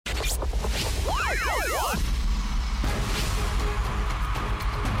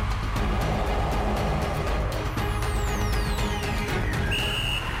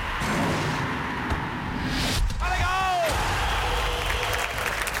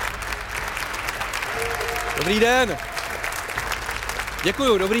Dobrý den.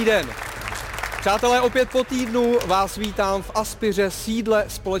 Děkuju, dobrý den. Přátelé, opět po týdnu vás vítám v Aspiře, sídle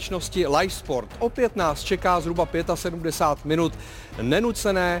společnosti Livesport. Opět nás čeká zhruba 75 minut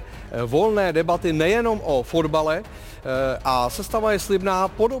nenucené, volné debaty nejenom o fotbale, a sestava je slibná,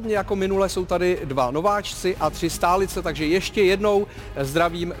 podobně jako minule jsou tady 2 nováčci a 3 stálice, takže ještě jednou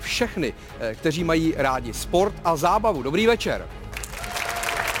zdravím všechny, kteří mají rádi sport a zábavu. Dobrý večer.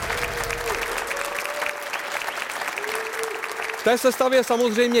 V té sestavě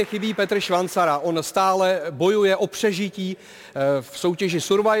samozřejmě chybí Petr Švancara. On stále bojuje o přežití v soutěži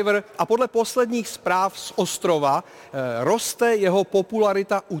Survivor a podle posledních zpráv z ostrova roste jeho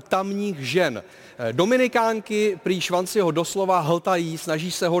popularita u tamních žen. Dominikánky prý Švanciho doslova hltají,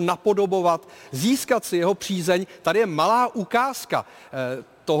 snaží se ho napodobovat, získat si jeho přízeň. Tady je malá ukázka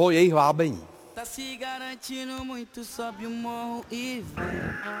toho jejich vábení. Tá se garantindo muito, sobe o morro e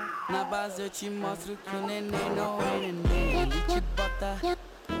vem. Na base eu te mostro que o neném não é neném. Ele te bota,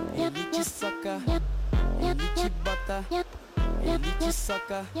 ele te soca, ele te bota, ele te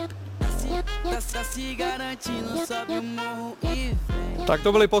soca. Tá se garantindo, sobe o morro e vem. Tak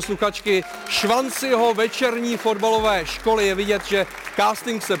to byly posluchačky Švanciho večerní fotbalové školy. Je vidět, že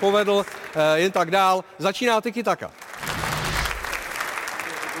casting se povedl, jen tak dál. Začíná Tiki Taka.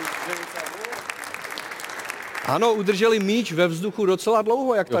 Ano, udrželi míč ve vzduchu docela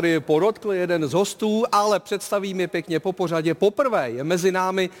dlouho, jak tady podotkl jeden z hostů, ale představím je pěkně po pořadě. Poprvé je mezi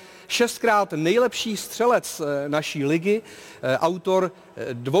námi 6krát nejlepší střelec naší ligy, autor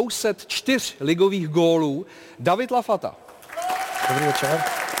 204 ligových gólů, David Lafata. Dobrý večer.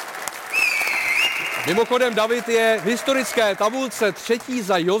 Mimochodem, David je v historické tabulce 3.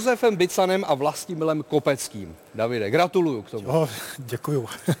 za Josefem Bicanem a Vlastimilem Kopeckým. Davide, gratuluju k tomu. Jo, děkuju.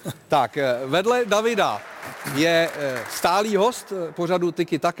 Tak, vedle Davida je stálý host pořadu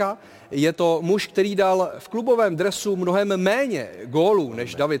Tiki Taka. Je to muž, který dal v klubovém dresu mnohem méně gólů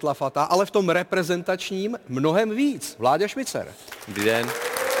než David Lafata, ale v tom reprezentačním mnohem víc. Vláďa Šmicer. Dobrý den.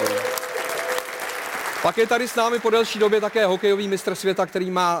 Pak je tady s námi po delší době také hokejový mistr světa,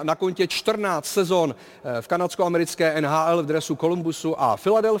 který má na kontě 14 sezon v kanadsko-americké NHL v dresu Columbusu a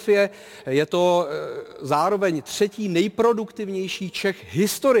Filadelfie. Je to zároveň 3. nejproduktivnější Čech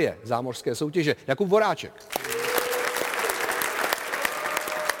historie zámořské soutěže, Jakub Voráček.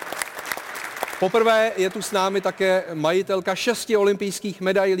 Poprvé je tu s námi také majitelka 6 olympijských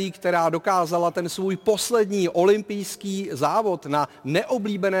medailí, která dokázala ten svůj poslední olympijský závod na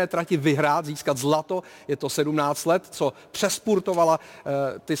neoblíbené trati vyhrát, získat zlato. Je to 17 let, co přespurtovala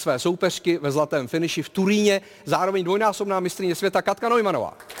ty své soupeřky ve zlatém finiši v Turíně. Zároveň dvojnásobná mistryně světa Katka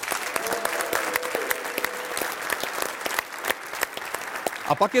Neumannová.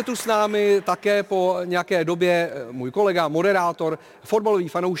 A pak je tu s námi také po nějaké době můj kolega, moderátor, fotbalový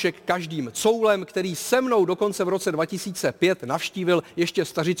fanoušek každým coulem, který se mnou dokonce v roce 2005 navštívil ještě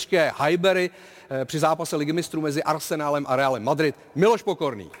stařičké Highbury při zápase Ligy mistrů mezi Arsenálem a Realem Madrid. Miloš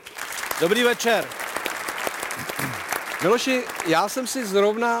Pokorný. Dobrý večer. Miloši, já jsem si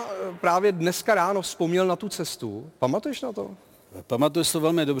zrovna právě dneska ráno vzpomněl na tu cestu. Pamatuješ na to? Pamatuju si to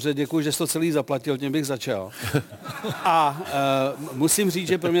velmi dobře, děkuji, že jsi to celý zaplatil, tím bych začal. A musím říct,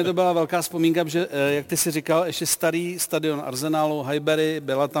 že pro mě to byla velká vzpomínka, že, jak ty si říkal, ještě starý stadion Arsenálu, Highbury,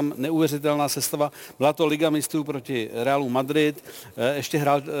 byla tam neuvěřitelná sestava, byla to Liga mistrů proti Realu Madrid, ještě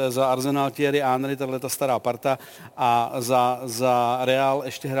hrál za Arsenal Thierry Henry, tato stará parta, a za Real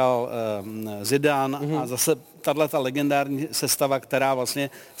ještě hrál Zidane a zase tato legendární sestava, která vlastně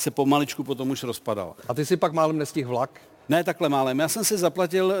se pomaličku potom už rozpadala. A ty si pak málem nestihl vlak? Ne, takhle málem. Já jsem si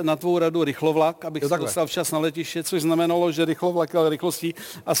zaplatil na tvou radu rychlovlak, abych se dostal včas na letiště, což znamenalo, že rychlovlak ale rychlostí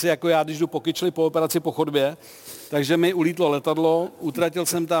asi jako já, když jdu po kyčli po operaci po chodbě. Takže mi ulítlo letadlo, utratil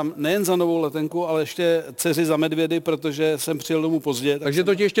jsem tam nejen za novou letenku, ale ještě dceři za medvědy, protože jsem přijel domů pozdě. Takže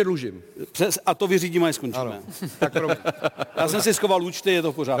to ti ještě dlužím. A to vyřídíme, až skončíme. Ano. Tak já jsem si schoval účty, je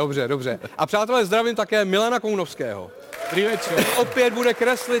to v pořádku. Dobře, dobře. A přátelé, zdravím také Milana Kounovského. Dobrý večer. Opět bude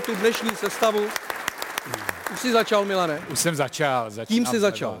kreslit tu dnešní sestavu. Už jsi začal, Milane? Už jsem začal. Tím jsi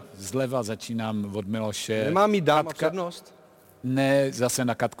začal? Zleva začínám od Miloše. Nemám mít dáma přednost? Ne, zase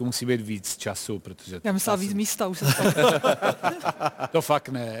na Katku musí být víc času, protože... Já myslela víc místa, už se To fakt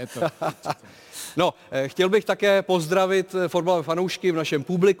ne. No, chtěl bych také pozdravit fotbalové fanoušky v našem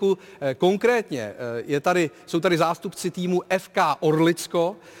publiku. Konkrétně jsou tady zástupci týmu FK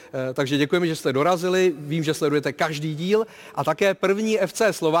Orlicko, takže děkujeme, že jste dorazili. Vím, že sledujete každý díl. A také první FC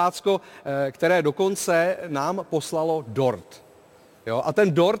Slovácko, které dokonce nám poslalo dort. Jo, a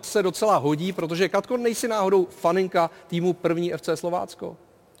ten dort se docela hodí, protože Katko, nejsi náhodou faninka týmu první FC Slovácko?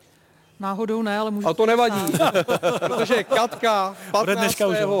 Náhodou ne, ale můžu... A to nevadí, protože Katka 15.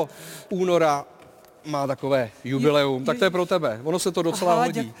 února má takové jubileum, tak to je pro tebe. Ono se to docela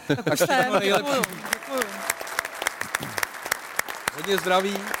hodí. Tak všechno nejlepší. Děkuju. Hodně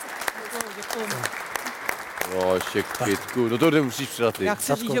zdraví. Děkuju. No, ještě kytku, no to musíš předat ty. Já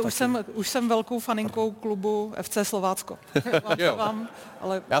chci říct, že už jsem velkou faninkou klubu FC Slovácko. Vám,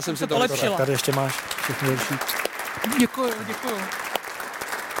 ale já jsem si to polepšila. Tady ještě máš všechny další. Děkuju.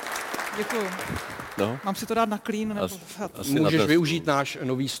 No. Mám si to dát na klín? Nebo... Můžeš využít náš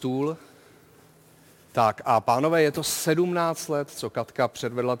nový stůl. Tak a pánové, je to 17 let, co Katka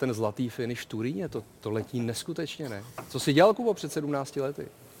předvedla ten zlatý finish v Turíně. To letí neskutečně, ne? Co jsi dělal, Kubo, před 17 lety?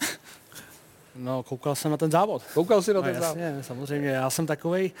 No, koukal jsem na ten závod. Koukal jsi na ten jasně, závod? Samozřejmě, já jsem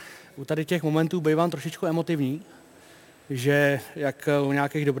takovej, u tady těch momentů bývám trošičku emotivní, že jak u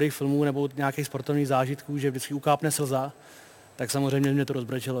nějakých dobrých filmů nebo nějakých sportovních zážitků, že vždycky ukápne slza, tak samozřejmě mě to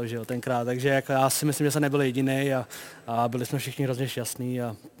rozbrečelo, že jo, tenkrát. Takže jako já si myslím, že jsem nebyl jediný a byli jsme všichni hrozně šťastní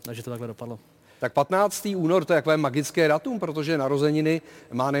a že to takhle dopadlo. Tak 15. únor, to je takové magické datum, protože narozeniny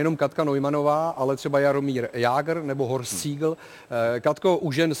má nejenom Katka Neumannová, ale třeba Jaromír Jágr nebo Horst Siegel. Katko,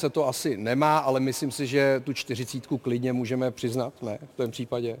 u žen se to asi nemá, ale myslím si, že tu 40 klidně můžeme přiznat, ne? V tom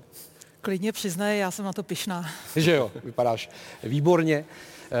případě. Klidně přiznej, já jsem na to pyšná. Že jo, vypadáš výborně.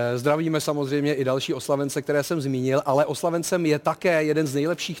 Zdravíme samozřejmě i další oslavence, které jsem zmínil, ale oslavencem je také jeden z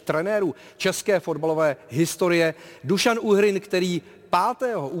nejlepších trenérů české fotbalové historie, Dušan Uhrin, který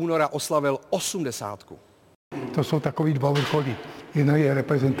 5. února oslavil 80. To jsou takový dva vrcholy. Jedna je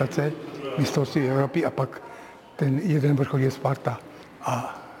reprezentace mistrovství Evropy a pak ten jeden vrchol je Sparta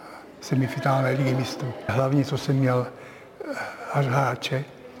a semifinále Ligy mistrů. Hlavně, co jsem měl hráče,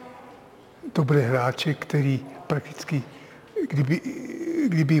 dobré hráče, který prakticky,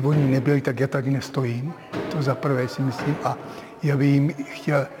 kdyby oni nebyli, tak já tady nestojím. To za prvé si myslím a já bych jim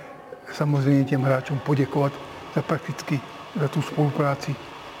chtěl samozřejmě těm hráčům poděkovat za tu spolupráci,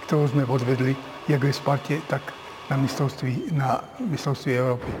 kterou jsme odvedli, jak ve Spartě, tak na mistrovství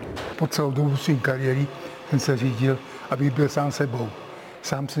Evropy. Po celou dobu svým kariéry jsem se řídil, abych byl sám sebou.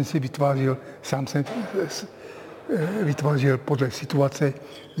 Sám jsem si vytvářel podle situace,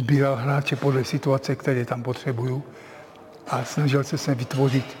 sbíral hráče podle situace, které tam potřebuju a snažil se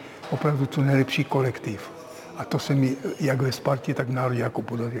vytvořit opravdu co nejlepší kolektiv. A to se mi jak ve Spartě, tak v Národňáku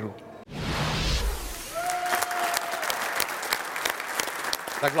podařilo.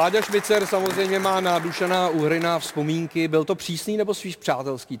 Tak Láďa Šmicer samozřejmě má na Dušana Uhrina vzpomínky. Byl to přísný nebo spíš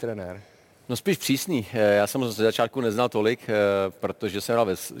přátelský trenér? No spíš přísný. Já jsem ze začátku neznal tolik, protože jsem hrál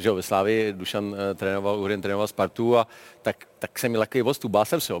ve Slávii, Dušan trénoval, Uhrin trénoval Spartu a tak jsem měl takový odstup, bál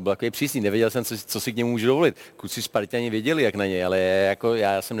jsem se, byl takový přísný, nevěděl jsem, co si k němu můžu dovolit. Kluci Spartani věděli, jak na něj, ale jako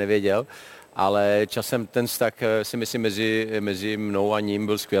já jsem nevěděl. Ale časem ten vztah si myslím mezi mnou a ním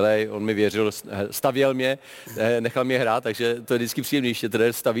byl skvělý. On mi věřil, stavěl mě, nechal mě hrát, takže to je vždycky příjemný, když tě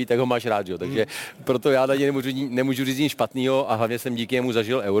trenér staví, tak ho máš rád. Jo? Takže proto já na něj nemůžu říct nic špatného a hlavně jsem díky němu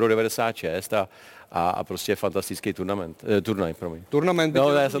zažil Euro 96 a prostě fantastický turnaj. Turnament, no,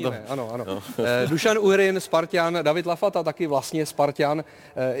 ano. No. Dušan Uhrin, Spartan, David Lafata, taky vlastně Spartan.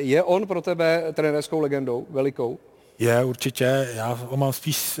 Je on pro tebe trenérskou legendou, velikou? Je, určitě. Já ho mám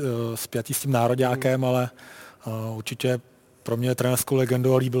spíš spjatý s tím nároďákem, ale určitě pro mě je trenérskou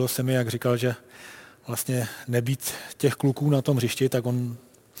legendou a líbilo se mi, jak říkal, že vlastně nebýt těch kluků na tom hřišti, tak on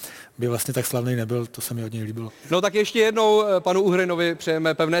by vlastně tak slavný nebyl, to se mi hodně líbilo. No tak ještě jednou panu Uhrinovi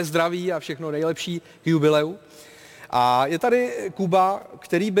přejeme pevné zdraví a všechno nejlepší k jubileu. A je tady Kuba,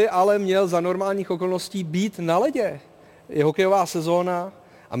 který by ale měl za normálních okolností být na ledě. Je hokejová sezóna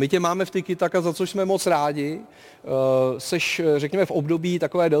a my tě máme v Tiki Taka, za což jsme moc rádi. Seš, řekněme, v období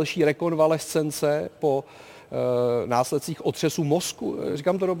takové delší rekonvalescence po následcích otřesů mozku.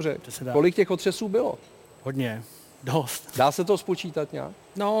 Říkám to dobře. Kolik těch otřesů bylo? Hodně, dost. Dá se to spočítat nějak?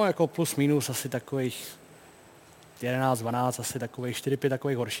 No, jako plus minus asi takových 11, 12, asi takových 4-5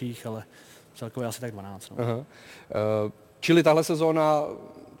 takových horších, ale celkově asi tak 12. No. Čili tahle sezóna,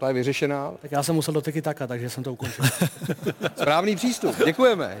 ta je vyřešená? Tak já jsem musel do Tiki Taka, takže jsem to ukončil. Správný přístup.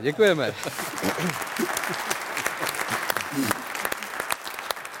 Děkujeme.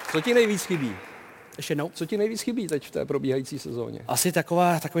 Co ti nejvíc chybí? Ještě jednou. Co ti nejvíc chybí teď v té probíhající sezóně? Asi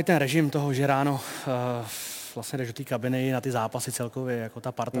takový ten režim toho, že ráno vlastně jdeš do té kabiny na ty zápasy celkově, jako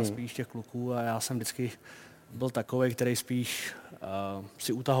ta parta spíš těch kluků a já jsem vždycky byl takový, který spíš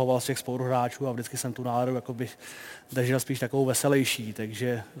si utahoval z těch spoluhráčů a vždycky jsem tu náladu jakoby držel spíš takovou veselější,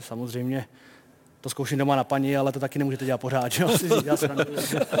 takže samozřejmě to zkouším doma na paní, ale to taky nemůžete dělat pořád, že?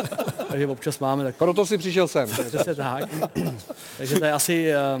 Takže občas máme tak. Proto si přišel sem. Přesně tak. Takže to je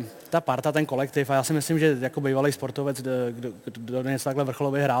asi ta parta, ten kolektiv a já si myslím, že jako bývalý sportovec, kdo něco takhle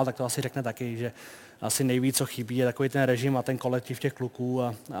vrcholově hrál, tak to asi řekne taky, že asi nejvíc, co chybí, je takový ten režim a ten kolektiv těch kluků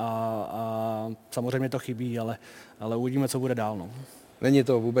a samozřejmě to chybí, ale uvidíme, co bude dál. No. Není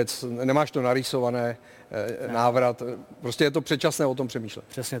to vůbec, nemáš to narýsované, návrat, prostě je to předčasné o tom přemýšlet.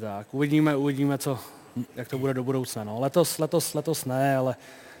 Přesně tak. Uvidíme, jak to bude do budoucna. No. Letos ne, ale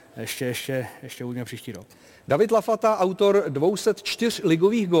ještě uvidíme příští rok. David Lafata, autor 204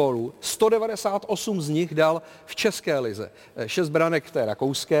 ligových gólů, 198 z nich dal v české lize. 6 branek v té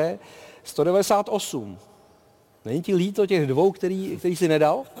rakouské, 198. Není ti líto těch dvou, který jsi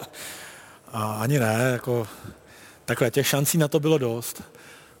nedal? Ani ne, jako takhle, těch šancí na to bylo dost.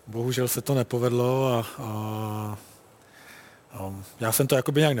 Bohužel se to nepovedlo a já jsem to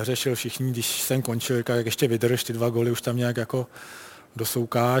jakoby nějak neřešil. Všichni, když jsem končil, jak ještě vydrž, ty 2 góly už tam nějak jako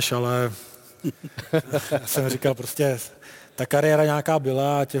dosoukáš, ale já jsem říkal prostě, ta kariéra nějaká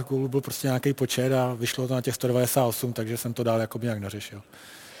byla a těch gólů byl prostě nějaký počet a vyšlo to na těch 198, takže jsem to dál jakoby nějak neřešil.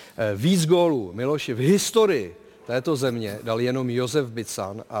 Víc gólů, Miloši, v historii této země dal jenom Josef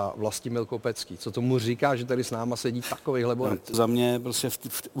Bican a Vlastimil Kopecký. Co tomu říká, že tady s náma sedí takovýhle borec? Za mě prostě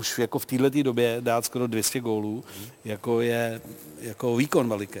už jako v této době dát skoro 200 gólů, jako je jako výkon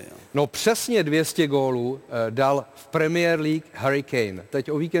veliký. Jo. No přesně 200 gólů dal v Premier League Harry Kane.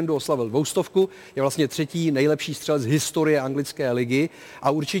 Teď o víkendu oslavil 200, je vlastně 3. nejlepší střelec z historie anglické ligy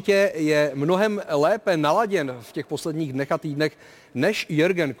a určitě je mnohem lépe naladěn v těch posledních dnech a týdnech než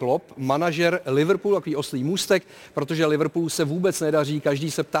Jürgen Klopp, manažer Liverpoolu, takový oslý můstek, protože Liverpoolu se vůbec nedaří,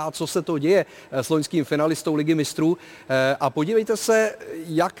 každý se ptá, co se to děje s loňským finalistou Ligy mistrů. A podívejte se,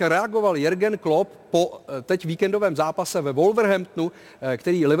 jak reagoval Jürgen Klopp po teď víkendovém zápase ve Wolverhamptonu,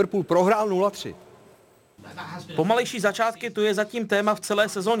 který Liverpool prohrál 0-3. Pomalejší začátky tu je zatím téma v celé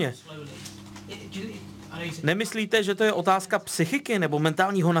sezóně. Nemyslíte, že to je otázka psychiky nebo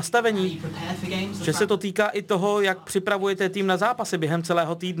mentálního nastavení? Že se to týká i toho, jak připravujete tým na zápasy během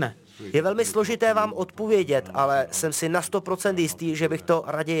celého týdne? Je velmi složité vám odpovědět, ale jsem si na 100% jistý, že bych to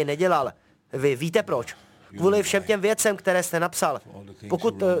raději nedělal. Vy víte proč? Kvůli všem těm věcem, které jste napsal.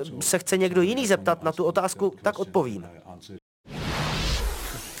 Pokud se chce někdo jiný zeptat na tu otázku, tak odpovím.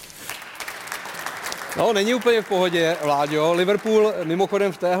 No, není úplně v pohodě, Vláďo. Liverpool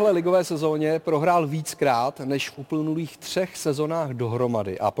mimochodem v téhle ligové sezóně prohrál víckrát než v uplynulých 3 sezonách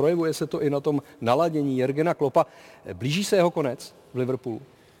dohromady. A projevuje se to i na tom naladění Jurgena Kloppa. Blíží se jeho konec v Liverpoolu?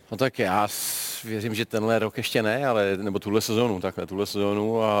 No tak já věřím, že tenhle rok ještě ne, ale nebo tuhle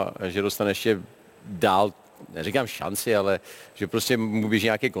sezónu a že dostane ještě dál, neříkám šanci, ale že prostě mu běží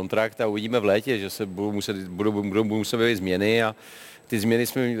nějaký kontrakt a uvidíme v létě, že se budou muset být změny a ty změny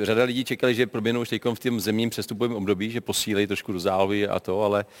řada lidí čekali, že proběhnou už teď v tom zimním přestupovém období, že posílejí trošku do zálohy a to,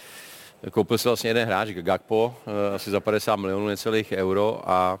 ale koupil se vlastně jeden hráč, Gakpo, asi za 50 milionů necelých euro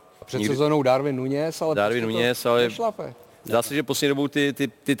a před sezónou Darwin Núñez, ale nešlape. Zdá se, že poslední dobou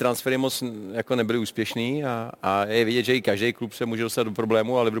ty transfery moc jako nebyly úspěšný a je vidět, že i každý klub se může dostat do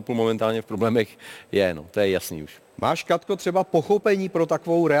problému, ale Liverpool momentálně v problémech je, no, to je jasný už. Máš, Katko, třeba pochopení pro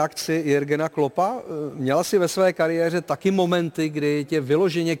takovou reakci Jurgena Kloppa? Měla jsi ve své kariéře taky momenty, kdy tě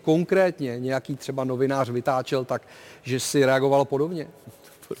vyloženě konkrétně nějaký třeba novinář vytáčel tak, že jsi reagoval podobně?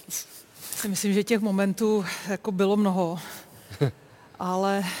 Si myslím, že těch momentů jako bylo mnoho,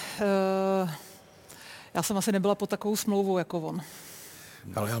 ale já jsem asi nebyla pod takovou smlouvou jako on.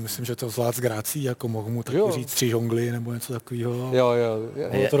 Ale já myslím, že to zvlád s grácí, jako mohu mu taky říct 3 žongly nebo něco takového. Jo.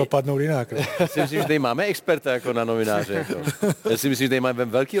 Mohlo to dopadnout jinak. Já si myslím, že tady máme experta jako na novináře. Jako. Já si myslím, že tady máme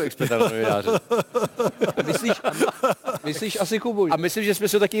velkýho experta na novináře. Myslíš asi Kubu? A myslím, že jsme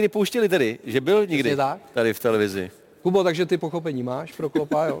se ho taky někdy pouštěli tady, že byl někdy tady v televizi. Kubo, takže ty pochopení máš pro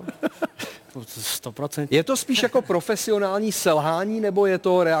Kloppa, jo? 100%. Je to spíš jako profesionální selhání, nebo je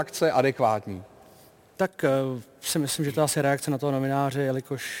to reakce adekvátní? Tak si myslím, že to asi reakce na toho novináře,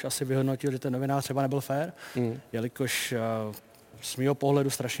 jelikož asi vyhodnotil, že ten novinář třeba nebyl fér, jelikož z mého pohledu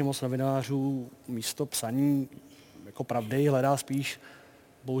strašně moc novinářů místo psaní jako pravdy hledá spíš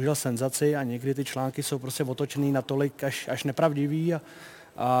bohužel senzaci a někdy ty články jsou prostě otočený natolik až nepravdivý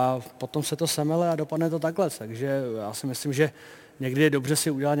a potom se to semele a dopadne to takhle. Takže já si myslím, že někdy je dobře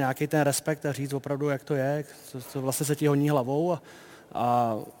si udělat nějaký ten respekt a říct opravdu, jak to je, co vlastně se ti honí hlavou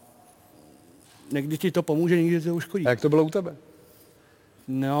a někdy ti to pomůže, někdy ti to uškodí. A jak to bylo u tebe?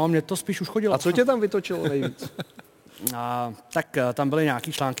 No, mě to spíš uškodilo. A co tě tam vytočilo nejvíc? Tak tam byly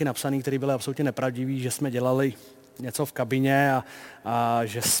nějaký články napsané, které byly absolutně nepravdivé, že jsme dělali něco v kabině a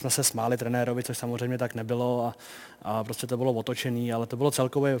že jsme se smáli trenérovi, což samozřejmě tak nebylo a prostě to bylo otočený, ale to bylo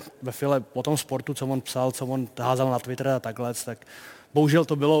celkově ve finále o tom sportu, co on psal, co on házal na Twitter a takhle, tak bohužel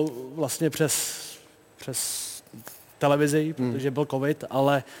to bylo vlastně přes televizi, protože byl covid,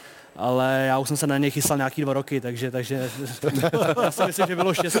 ale já už jsem se na něj chystal nějaký 2 roky, takže já si myslím, že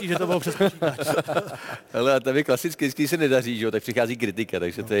bylo štěstí, že to bylo přes počítač. Ale a tebe klasicky, když se nedaří, že jo, tak přichází kritika,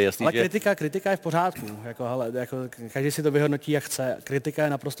 takže to je jasný, ale že... kritika je v pořádku, jako každý si to vyhodnotí, jak chce. Kritika je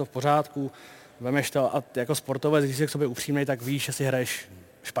naprosto v pořádku, vemeš to a jako sportovec, když jsi k sobě upřímnej, tak víš, jestli hraješ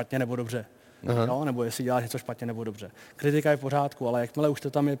špatně nebo dobře. No, nebo jestli děláš něco špatně nebo dobře. Kritika je v pořádku, ale jakmile už to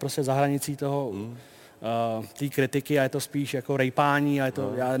tam je prostě za hranicí toho té kritiky a je to spíš jako rejpání a je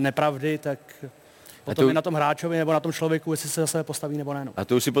to nepravdy, tak potom je na tom hráčovi nebo na tom člověku, jestli se zase postaví nebo ne. No. A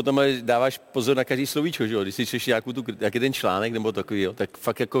to už si potom dáváš pozor na každý slovíčko, že jo? Když si čteš jak je ten článek nebo takový, jo? Tak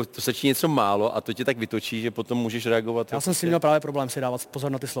fakt jako to stačí něco málo a to tě tak vytočí, že potom můžeš reagovat. Já jsem si měl právě problém si dávat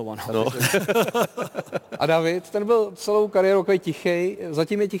pozor na ty slova. No. A David, ten byl celou kariéru takový tichej,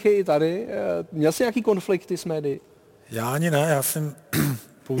 zatím je tichej i tady. Měl jsi nějaký konflikty s médií? Já ani ne, já jsem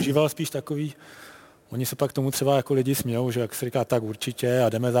používal spíš takový, oni se pak tomu třeba jako lidi smějou, že jak se říká, tak určitě a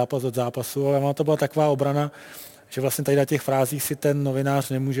jdeme zápas od zápasu, ale ona to byla taková obrana, že vlastně tady na těch frázích si ten novinář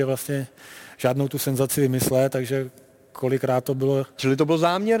nemůže vlastně žádnou tu senzaci vymyslet, takže kolikrát to bylo... Čili to bylo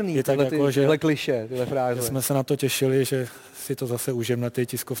záměrný, tyhle klišé, tyhle fráze. Jsme se na to těšili, že si to zase užijeme na té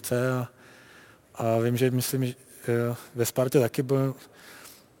tiskovce a vím, že myslím, že ve Spartě taky byl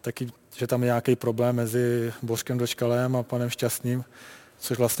že tam je nějaký problém mezi Bořkem Dočkalem a panem Šťastným,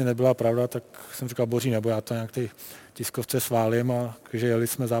 což vlastně nebyla pravda, tak jsem říkal, Boří, nebo já to nějak ty tiskovce sválím a že jeli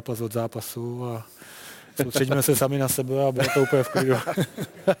jsme zápas od zápasu a soustředíme se sami na sebe a bylo to úplně v klidu.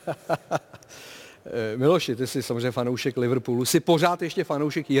 Miloši, ty jsi samozřejmě fanoušek Liverpoolu, jsi pořád ještě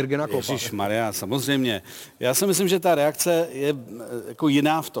fanoušek Jürgena Kloppa. Ježišmarja, samozřejmě. Já si myslím, že ta reakce je jako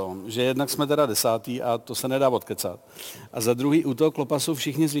jiná v tom, že jednak jsme teda 10. a to se nedá odkecat. A za druhý u toho Kloppa jsou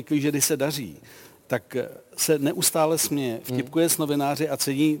všichni zvyklí, že když se daří, tak se neustále směje, vtipkuje s novináři a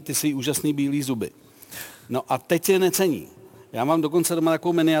cení ty svý úžasný bílý zuby. No a teď je necení. Já mám dokonce doma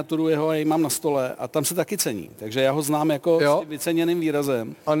takovou miniaturu jeho a ji mám na stole a tam se taky cení. Takže já ho znám jako s tím vyceněným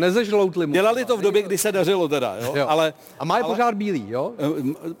výrazem. A nezežloutli mu. Dělali to v době, kdy se dařilo teda, jo? Ale, a má je pořád bílý, jo?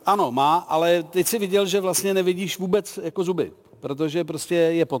 Ano, má, ale teď si viděl, že vlastně nevidíš vůbec jako zuby, protože prostě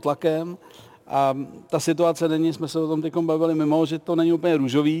je pod tlakem. A ta situace není, jsme se o tom teď bavili mimo, že to není úplně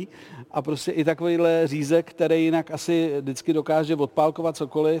růžový a prostě i takovýhle řízek, který jinak asi vždycky dokáže odpálkovat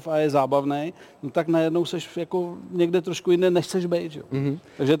cokoliv a je zábavný, no tak najednou seš jako někde trošku jinde, než seš bejt, jo.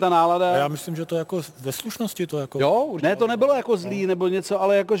 Takže ta nálada... A já myslím, že to jako ve slušnosti to jako... Jo, určitě. Ne, to nebylo jako zlý nebo něco,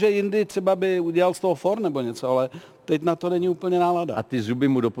 ale jakože jindy třeba by udělal z toho for nebo něco, ale teď na to není úplně nálada. A ty zuby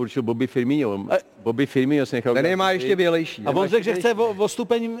mu doporučil Bobby Firmino. Bobby Firmino se nechal... Ten má ještě bělejší. A on řekl, že chce o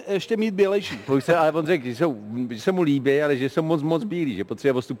stupeň ještě mít bělejší. Ale on řekl, že se mu líbí, ale že jsou moc bílí, že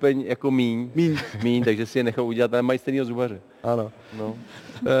potřebuje o stupeň jako míň, takže si je nechal udělat, ale mají stejného zubaře. Ano.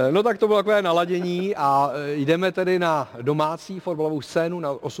 No tak to bylo takové naladění a jdeme tedy na domácí fotbalovou scénu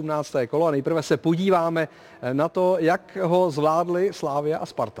na 18. kolo a nejprve se podíváme na to, jak ho zvládli Slavia a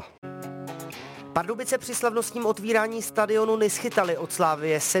Sparta. Pardubice při slavnostním otvírání stadionu neschytali od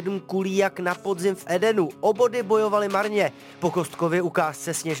Slavie 7 kulí jak na podzim v Edenu. O body bojovali marně. Po kostkově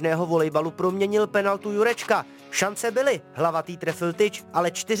ukázce sněžného volejbalu proměnil penaltu Jurečka. Šance byly, hlavatý trefil tyč, ale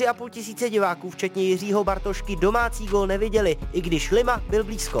 4,5 tisíce diváků, včetně Jiřího Bartošky, domácí gól neviděli, i když Lima byl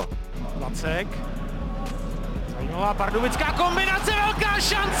blízko. Lacek. Zajímavá pardubická kombinace, velká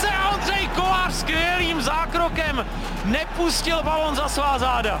šance a Ondřej Kolář skvělým zákrokem nepustil balon za svá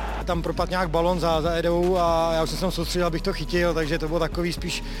záda. Tam propadl nějak balon za Edou a já už jsem se soustředil, abych to chytil, takže to bylo takový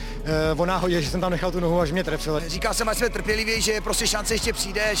spíš o náhodě, že jsem tam nechal tu nohu, až mě trefil. Říkal jsem, ať jsme trpěliví, že prostě šance ještě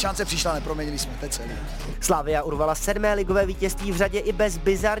přijde, šance přišla, neproměnili jsme, to je celý. Slavia urvala 7. ligové vítězství v řadě i bez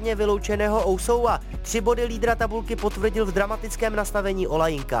bizarně vyloučeného Ousoua. 3 body lídra tabulky potvrdil v dramatickém nastavení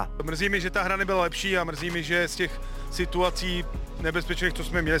Olajinka. Mrzí mi, že ta hra nebyla lepší a mrzí mi, že z těch situací nebezpečných, co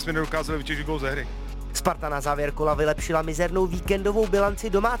jsme měli, jsme nedokázali vytěžit gól ze hry. Sparta na závěr kola vylepšila mizernou víkendovou bilanci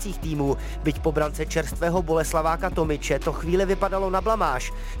domácích týmů. Byť po brance čerstvého Boleslaváka Tomiče to chvíli vypadalo na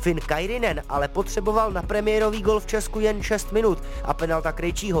blamáž. Finn Kairinen ale potřeboval na premiérový gol v Česku jen 6 minut a penalta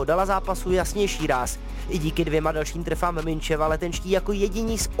Krejčího dala zápasu jasnější ráz. I díky 2 dalším trefám Minčeva letenští jako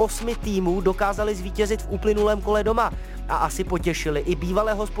jediní z 8 týmů dokázali zvítězit v uplynulém kole doma a asi potěšili i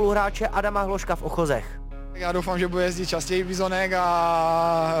bývalého spoluhráče Adama Hloška v Ochozech. Já doufám, že bude jezdit častěji Bizonek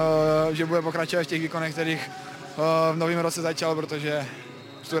a že bude pokračovat v těch výkonech, kterých v novém roce začal, protože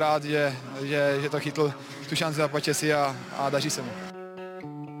jsem rád, že to chytl tu šanci za počasí a daří se mu.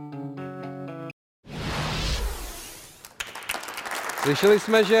 Slyšeli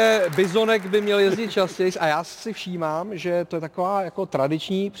jsme, že Bizonek by měl jezdit častěji a já si všímám, že to je taková jako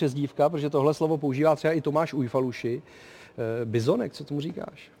tradiční přezdívka, protože tohle slovo používá třeba i Tomáš Ujfaluši. Bizonek, co tomu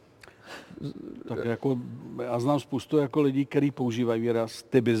říkáš? Tak jako já znám spoustu jako lidí, kteří používají výraz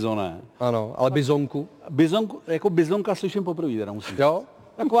ty bizoné. Ano, ale bizonku? Jako bizonka slyším poprvé, teda musím. Jo?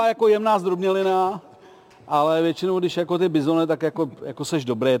 Taková jako jemná zdrobnělina, ale většinou, když jako ty bizony, tak jako seš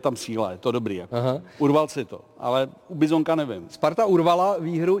dobrý, je tam síla, je to dobrý. Jako. Urval si to, ale u bizonka nevím. Sparta urvala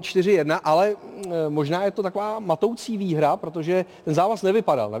výhru 4-1, ale možná je to taková matoucí výhra, protože ten zápas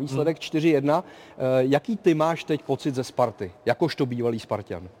nevypadal na výsledek 4-1. Jaký ty máš teď pocit ze Sparty, jakožto bývalý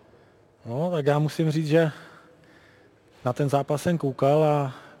Spartan? No, tak já musím říct, že na ten zápas jsem koukal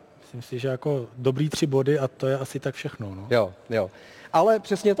a myslím si, že jako dobrý 3 body a to je asi tak všechno. No. Jo. Ale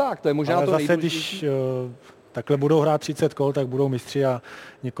přesně tak, to je možná ale to zase, když takhle budou hrát 30 kol, tak budou mistři a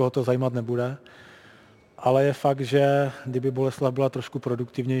nikoho to zajímat nebude. Ale je fakt, že kdyby Boleslav byla trošku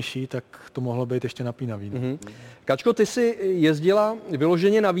produktivnější, tak to mohlo být ještě napínavý. Kačko, ty jsi jezdila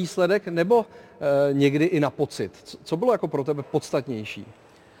vyloženě na výsledek nebo někdy i na pocit? Co bylo jako pro tebe podstatnější?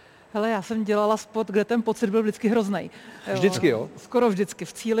 Hele, já jsem dělala spot, kde ten pocit byl vždycky hroznej. Vždycky, jo? Skoro vždycky.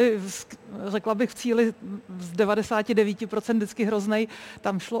 V cíli, řekla bych v cíli z 99% vždycky hroznej.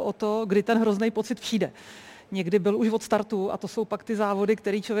 Tam šlo o to, kdy ten hroznej pocit přijde. Někdy byl už od startu a to jsou pak ty závody,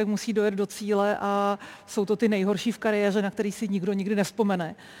 který člověk musí dojet do cíle a jsou to ty nejhorší v kariéře, na který si nikdo nikdy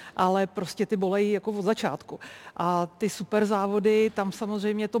nevzpomene, ale prostě ty bolejí jako od začátku. A ty super závody, tam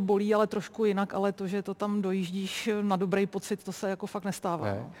samozřejmě to bolí, ale trošku jinak, ale to, že to tam dojíždíš na dobrý pocit, to se jako fakt nestává.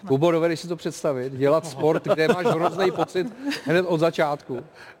 Ne. Kubo, dovedeš si to představit? Dělat sport, kde máš hrozný pocit hned od začátku?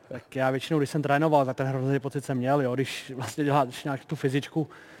 Tak já většinou, když jsem trénoval, tak ten hrozný pocit jsem měl, jo, když vlastně děláš nějak tu fyzičku,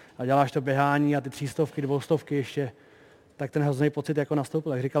 a děláš to běhání a ty 300, 200 ještě, tak ten hrozný pocit jako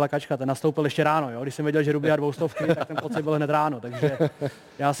nastoupil. Jak říkala Kačka, ten nastoupil ještě ráno, jo? Když jsem věděl, že jdu běhat 200, tak ten pocit byl hned ráno, takže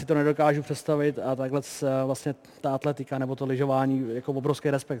já si to nedokážu představit a takhle vlastně ta atletika nebo to lyžování jako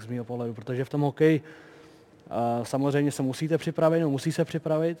obrovský respekt z mého pohledu, protože v tom hokeji samozřejmě se musíte připravit, musí se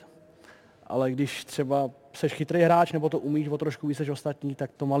připravit, ale když třeba seš chytrý hráč nebo to umíš o trošku víc než ostatní,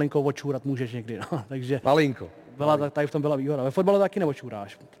 tak to malinko očůrat můžeš někdy. No. Takže malinko. Tady v tom byla výhoda. Ve fotbalu taky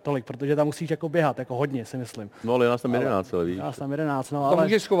neočůráš tolik, protože tam musíš jako běhat, jako hodně, si myslím. No ale nás tam 11, ale víš. Nás tam 11, no to ale...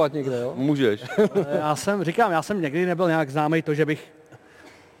 můžeš schovat někde, jo? Můžeš. Já jsem někdy nebyl nějak známý to, že bych,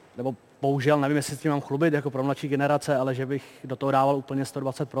 nebo bohužel, nevím, jestli s tím mám chlubit jako pro mladší generace, ale že bych do toho dával úplně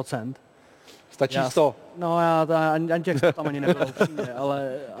 120%. Stačí 100? No ani těch 100 tam ani nebylo upřímně,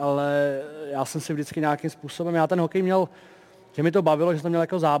 ale já jsem si vždycky nějakým způsobem, já ten hokej měl, že mi to bavilo, že jsem měl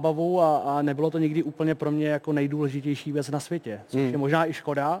jako zábavu a nebylo to nikdy úplně pro mě jako nejdůležitější věc na světě, což je možná i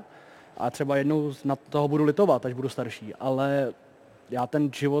škoda a třeba jednou na toho budu litovat, až budu starší, ale já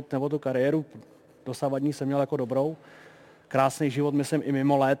ten život nebo tu kariéru dosavadní jsem měl jako dobrou. Krásný život, myslím, i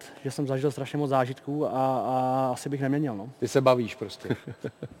mimo let, že jsem zažil strašně moc zážitků a asi bych neměnil. No. Ty se bavíš prostě.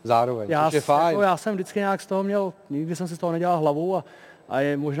 Zároveň, což je fajn. Já jsem vždycky nějak z toho měl, nikdy jsem si z toho nedělal hlavu a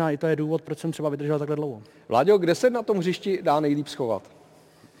je možná i to je důvod, proč jsem třeba vydržel takhle dlouho. Vláďo, kde se na tom hřišti dá nejlíp schovat?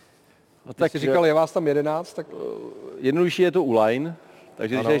 A tak jsi říkal, je vás tam 11, tak... Jednodušší je to u line,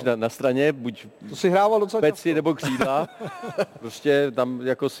 takže když jsi na straně, buď to si hrával docela peci nebo křídla, prostě tam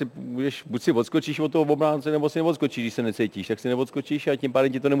jako si můžeš, buď si odskočíš od toho obránce, nebo si neodskočíš, když se necítíš, tak si neodskočíš a tím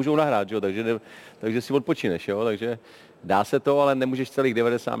pádem ti to nemůžou nahrát, jo? Takže si odpočineš, jo? Takže dá se to, ale nemůžeš celých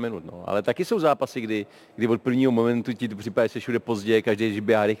 90 minut. No. Ale taky jsou zápasy, kdy od prvního momentu ti to připadá, že jsi všude pozdě, každý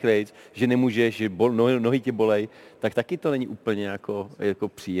běhá rychleji, že nemůžeš, že nohy ti bolej, tak taky to není úplně jako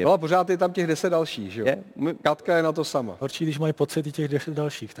příjem. No a pořád je tam těch 10 dalších, že jo? Katka je na to sama. Horší, když mají pocit i těch 10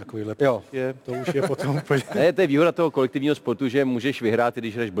 dalších takovýhle. Jo. To už je potom úplně... Ne, to je výhoda toho kolektivního sportu, že můžeš vyhrát,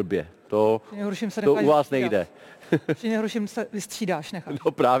 když hraješ blbě. To u vás nejde. Při nejhorším se vystřídáš, nechat.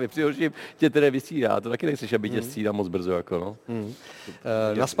 No právě, při nejhorším tě tedy vystřídá. To taky nechceš, aby tě střídal moc brzo. Jako, no.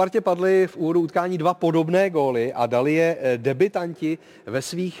 Na Spartě padly v úvodu utkání 2 podobné góly a dali je debutanti ve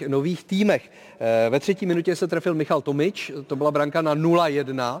svých nových týmech. Ve 3. minutě se trefil Michal Tomič, to byla branka na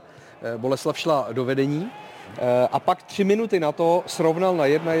 0-1. Boleslav šla do vedení. A pak 3 minuty na to srovnal na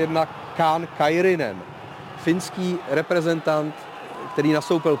 1-1 Kaan Kairinen, finský reprezentant, který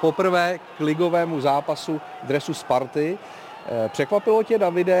nastoupil poprvé k ligovému zápasu v dresu Sparty. Překvapilo tě,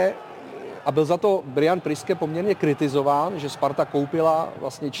 Davide, a byl za to Brian Priske poměrně kritizován, že Sparta koupila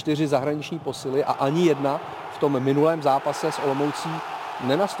vlastně 4 zahraniční posily a ani jedna v tom minulém zápase s Olomoucí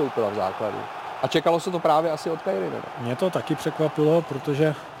nenastoupila v základu. A čekalo se to právě asi od Kairy, ne? Mě to taky překvapilo,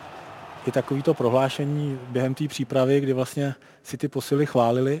 protože i takovýto prohlášení během té přípravy, kdy vlastně si ty posily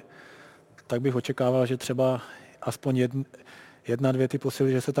chválili, tak bych očekával, že třeba aspoň jedna, dvě ty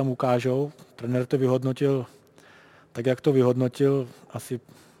posily, že se tam ukážou. Trenér to vyhodnotil tak, jak to vyhodnotil, asi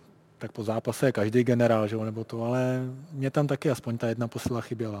tak po zápase je každý generál, že? Nebo to, ale mě tam taky aspoň ta jedna posila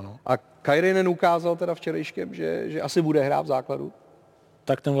chyběla. No. A Kairinen ukázal teda včerejškem, že asi bude hrát v základu?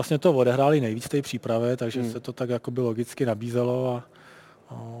 Tak ten vlastně to odehráli nejvíc té přípravě, takže se to tak jakoby logicky nabízelo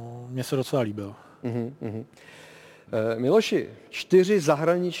a mně se docela líbilo. Miloši, 4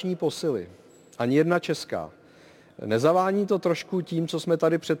 zahraniční posily, ani jedna česká. Nezavání to trošku tím, co jsme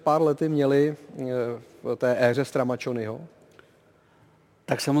tady před pár lety měli v té éře Stramačonyho?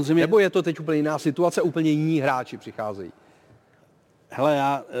 Tak samozřejmě... Nebo je to teď úplně jiná situace, úplně jiní hráči přicházejí?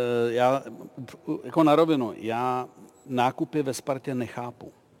 Hele, já jako na rovinu, já nákupy ve Spartě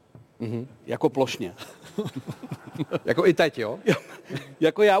nechápu. Jako plošně. Jako i teď, jo?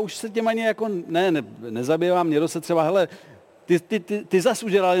 Jako já už se těm ani jako nezabývám, někdo se třeba, hele, ty zas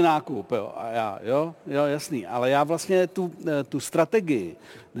udělali nákup, jo, a já, jo, jasný, ale já vlastně tu strategii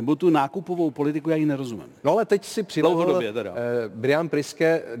nebo tu nákupovou politiku já ji nerozumím. No ale teď si přivedl Brian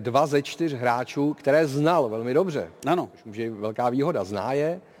Priske 2 ze 4 hráčů, které znal velmi dobře. Ano. Už je velká výhoda, zná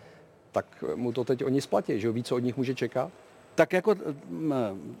je, tak mu to teď oni splatí, že jo, ví, co od nich může čekat. Tak jako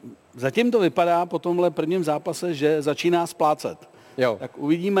zatím to vypadá po tomhle prvním zápase, že začíná splácet. Jo. Tak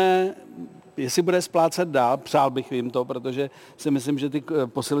uvidíme, jestli bude splácet dál, přál bych jim to, protože si myslím, že ty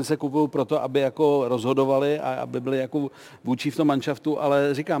posily se kupují proto, aby jako rozhodovali a aby byli jako vůči v tom manšaftu,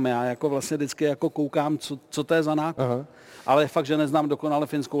 ale říkám, já jako vlastně vždycky jako koukám, co to je za nákup. Ale fakt, že neznám dokonale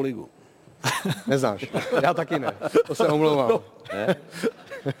finskou ligu. Neznáš? Já taky ne. To se omlouvám. No. Ne?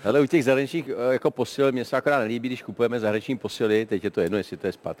 Ale u těch zahraničních jako posil mě se akorát nelíbí, když kupujeme zahraniční posily, teď je to jedno, jestli to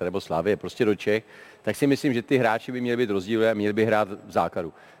je Sparta nebo Slavie, prostě do Čech, tak si myslím, že ty hráči by měli být rozdílové a měli by hrát v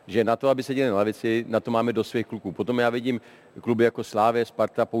základu. Že na to, aby seděli na lavici, na to máme dost svých kluků. Potom já vidím kluby jako Slavie,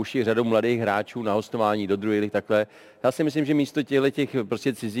 Sparta pouští řadu mladých hráčů na hostování do druhé ligy, takhle. Já si myslím, že místo těch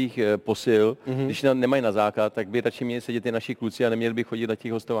prostě cizích posil, když nemají na základ, tak by radši měli sedět i naši kluci a neměli by chodit na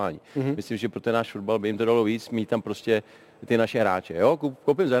těch hostování. Myslím, že pro ten náš fotbal by jim to dalo víc, mít tam prostě ty naše hráče. Jo,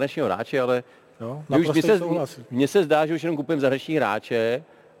 koupím zahraničního hráče, ale mně se zdá, že už jenom koupím zahraniční hráče,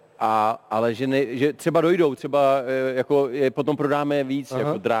 ale že třeba dojdou, třeba jako je potom prodáme víc,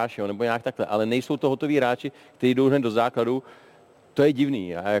 jako dráž, jo, nebo nějak takhle, ale nejsou to hotoví hráči, kteří jdou hned do základu. To je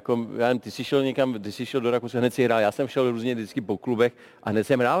divný. Ty jsi šel někam, ty jsi šel do Rakouska, hned si hrál. Já jsem šel různě vždycky po klubech a hned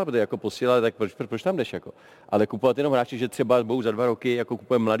jsem hrál, protože jako posílal, tak proč tam jdeš jako? Ale kupovat jenom hráči, že třeba budou za 2 roky, jako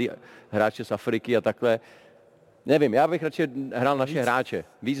kupujeme mladý hráče z Afriky a takhle. Nevím, já bych radši hrál naše hráče.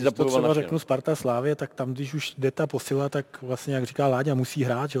 Víc zapojoval naše. Řeknu Sparta, Slávě, tak tam, když už jde ta posila, tak vlastně, jak říká Láďa, musí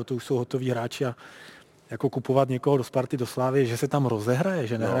hrát, že to už jsou hotoví hráči a jako kupovat někoho do Sparty, do Slávy, že se tam rozehraje,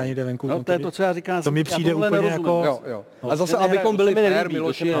 že nehraje někde venku. No to je to, co já říkám. To mi přijde úplně nerozumím. Jako... Jo. A zase, abychom byli fair,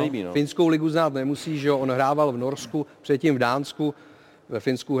 Miloši, finskou ligu znát nemusí, že jo, on hrával v Norsku, předtím v Dánsku, ve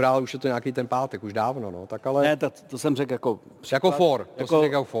Finsku hrál, už je to nějaký ten pátek, už dávno, no, tak ale... Ne, to jsem řekl jako... Jako for, to jsem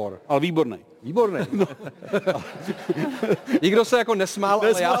řekl for. Ale výborný. Výborný. No. Nikdo se jako nesmál,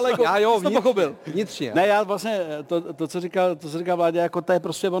 ale já jo, vnitřně. Ne, já vlastně, to co říkal Vláďa, jako to je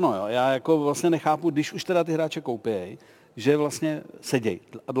prostě ono, jo. Já jako vlastně nechápu, když už teda ty hráče koupějí, že vlastně sedějí.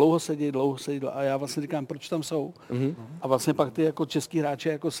 A dlouho sedí a já vlastně říkám, proč tam jsou. A vlastně pak ty jako český hráči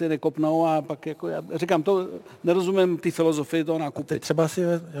jako si nekopnou a pak jako já říkám, to nerozumím ty filozofii toho nákupu. Teď třeba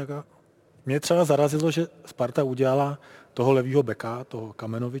mě třeba zarazilo, že Sparta udělala toho levýho beka, toho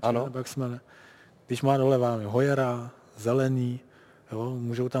Kamenoviče, nebo jak jsme když má dole vám Hojera, Zelený, jo,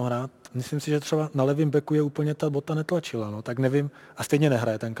 můžou tam hrát. Myslím si, že třeba na levém beku je úplně ta bota netlačila, no, tak nevím. A stejně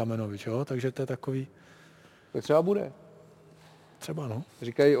nehraje ten Kamenovič, jo, takže to je takový... Tak třeba bude. Třeba, no.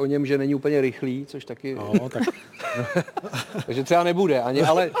 Říkají o něm, že není úplně rychlý, což taky... No, tak... Takže třeba nebude, ani,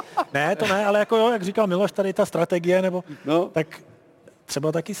 ale... Ne, to ne, ale jako jo, jak říkal Miloš, tady ta strategie, nebo... No. Tak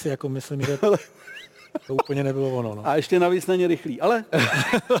třeba taky si, jako myslím, že to úplně nebylo ono, no. A ještě navíc není rychlý, ale...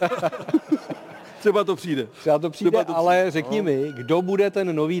 Třeba to přijde. Ale řekni mi, kdo bude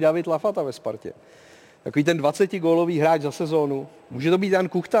ten nový David Lafata ve Spartě? Takový ten 20-gólový hráč za sezónu. Může to být Jan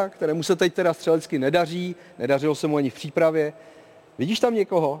Kuchta, kterému se teď teda střelecky nedařilo se mu ani v přípravě. Vidíš tam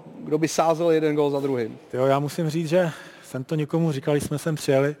někoho, kdo by sázel jeden gól za druhým? Jo, já musím říct, že jsem to někomu říkal, když jsme sem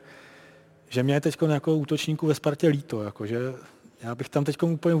přijeli, že mě je teď nějakou útočníku ve Spartě líto, jakože já bych tam teď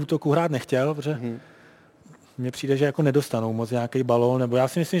úplně v útoku hrát nechtěl, protože mně přijde, že jako nedostanou moc nějaký balón, nebo já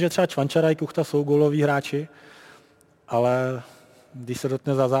si myslím, že třeba Čvančara i Kuchta jsou góloví hráči, ale když se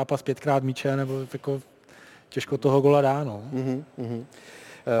dotkne za zápas 5krát míče, nebo jako těžko toho gola dá, no.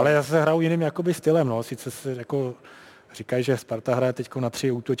 Ale zase hrajou jiným jakoby stylem, no. Sice se jako říkají, že Sparta hraje teď na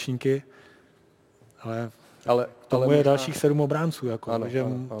 3 útočníky, ale tomu je dalších 7 obránců, jako, takže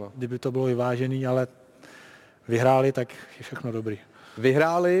kdyby to bylo vyvážený, ale vyhráli, tak je všechno dobrý.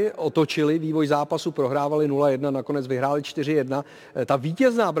 Vyhráli, otočili vývoj zápasu, prohrávali 0-1, nakonec vyhráli 4-1. Ta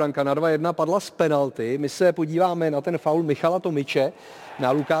vítězná branka na 2-1 padla z penalty. My se podíváme na ten faul Michala Tomiče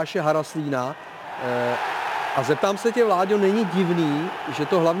na Lukáše Haraslína. A zeptám se tě, Vláďo, není divný, že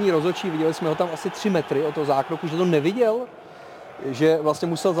to hlavní rozhodčí, viděli jsme ho tam asi 3 metry od toho zákroku, že to neviděl, že vlastně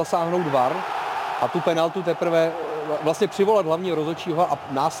musel zasáhnout VAR a tu penaltu teprve vlastně přivolat hlavního rozhodčího a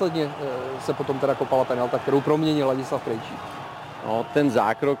následně se potom teda kopala penalta, kterou proměnil Ladislav Krejčí. No, ten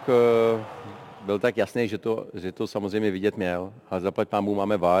zákrok byl tak jasný, že to samozřejmě vidět měl, ale zaplať pánbůh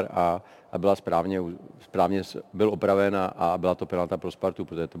máme VAR a byla správně byl opraven a byla to penalta pro Spartu,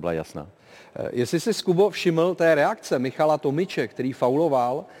 protože to byla jasná. Jestli si, Kubo, všiml té reakce Michala Tomiče, který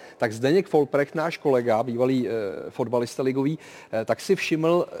fauloval, tak Zdeněk Folprecht, náš kolega, bývalý fotbalista ligový, tak si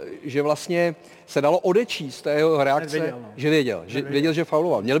všiml, že vlastně se dalo odečíst té jeho reakce, že věděl, že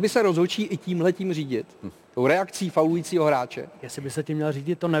fauloval. Měl by se rozhodčí i tímhletím řídit? Tou reakcí faulujícího hráče? Jestli by se tím měl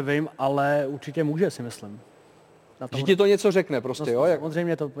řídit, to nevím, ale určitě může, si myslím. Že ti to něco řekne prostě, jo?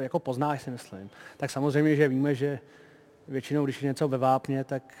 Samozřejmě to jako poznáš, si myslím. Tak samozřejmě, že víme, že většinou, když je něco ve vápně,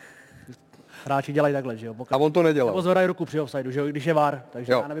 tak hráči dělají takhle, že jo? A on to nedělal. Nebo zvedají ruku při offsideu, že jo, když je VAR,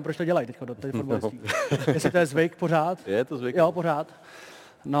 takže já nevím, proč to dělají teď do té fotbalistí. Jestli to je zvyk pořád. Je to zvyk. Jo, pořád.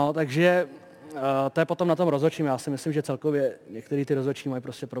 No, takže to je potom na tom rozhodčím. Já si myslím, že celkově některý ty rozhodčí mají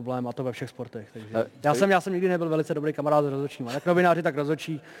prostě problém, a to ve všech sportech. Takže já jsem nikdy nebyl velice dobrý kamarád s rozhodčím. Jak novináři, tak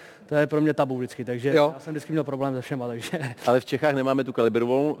rozhodčí, to je pro mě tabu vždycky. Takže já jsem vždycky měl problém se všema. Takže. Ale v Čechách nemáme tu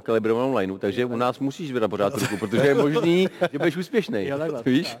kalibrovanou lineu, takže u nás musíš zvedat pořád ruku, protože je možný, že budeš úspěšný. Jo, takhle.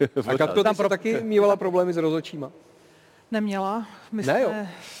 Víš? A Katko, tam taky mívala problémy s rozhodčíma? Neměla.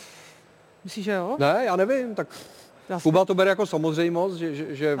 Myslíš, že jo? Ne, já nevím. Tak Kuba to bere jako samozřejmost,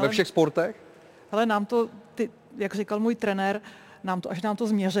 že ve všech sportech. Ale nám to, jak říkal můj trenér, až nám to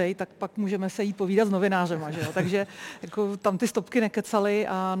změřej, tak pak můžeme se jít povídat s novinářema, že jo? Takže jako, tam ty stopky nekecali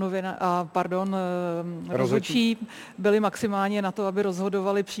a rozhodčí byli maximálně na to, aby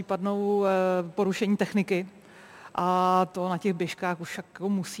rozhodovali případnou porušení techniky. A to na těch běžkách už jako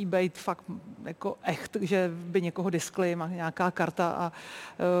musí být fakt jako echt, že by někoho diskli, má nějaká karta a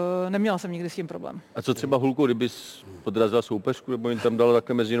neměla jsem nikdy s tím problém. A co třeba Hulko, kdybys podrazila soupeřku, nebo jim tam dala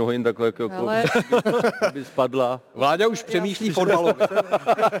takhle mezi nohy, takhle jako by spadla? Vláďa už přemýšlí fotbalu.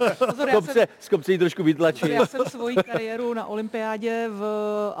 Z kopce jí trošku vytlačí. Já jsem svoji kariéru na olympiádě v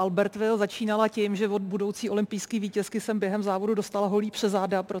Albertville začínala tím, že od budoucí olympijské vítězky jsem během závodu dostala holí přes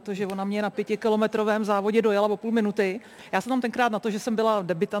záda, protože ona mě na 5kilometrovém závodě dojela o půl minuty. Já jsem tam tenkrát na to, že jsem byla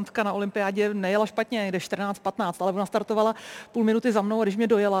debutantka na olympiádě, nejela špatně, někde 14-15, ale ona startovala půl minuty za mnou a když mě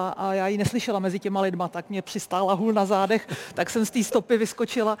dojela a já ji neslyšela mezi těma lidma, tak mě přistála hůl na zádech, tak jsem z té stopy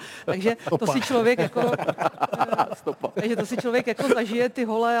vyskočila. Takže to si člověk jako zažije ty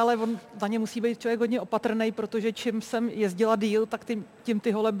hole, ale on na ně musí být člověk hodně opatrný, protože čím jsem jezdila díl, tak tím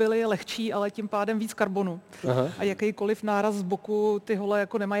ty hole byly lehčí, ale tím pádem víc karbonu. Aha. A jakýkoliv náraz z boku ty hole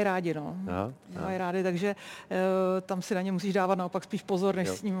jako nemají rádi, no. Nemají rádi, takže tam si na ně musíš dávat naopak spíš pozor, než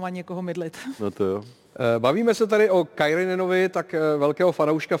s ním má někoho mydlit. No to jo. Bavíme se tady o Kairinenovi, tak velkého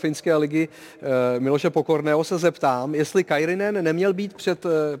fanouška finské ligy Miloše Pokorného se zeptám, jestli Kairinen neměl být před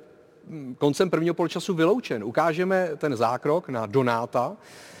koncem prvního poločasu vyloučen. Ukážeme ten zákrok na Donáta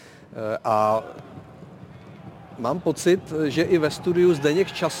a mám pocit, že i ve studiu Zdeněk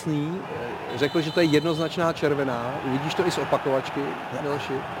Šťastný řekl, že to je jednoznačná červená. Uvidíš to i z opakovačky,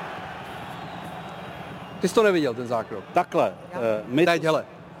 Miloši? Ty jsi to neviděl, ten zákrok? Takhle. Teď, hele.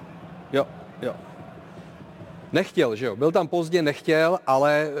 Jo. Nechtěl, že jo? Byl tam pozdě, nechtěl,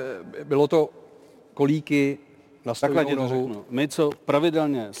 ale bylo to kolíky na stejnou nohu. My, co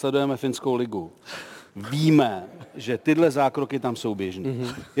pravidelně sledujeme finskou ligu, víme, že tyhle zákroky tam jsou běžné.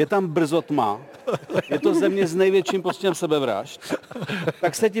 Mm-hmm. Je tam brzo tma, je to země s největším počtem sebevražd,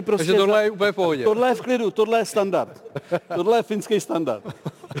 tak se ti prostě... Takže tohle je úplně v pohodě. Tohle je v klidu, tohle je standard. Tohle je finský standard.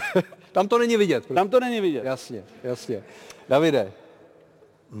 Tam to není vidět. Tam to není vidět. Jasně. Davide.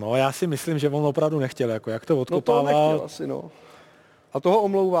 No já si myslím, že on opravdu nechtěl, jako jak to odkopával. No to nechtěl asi, no. A toho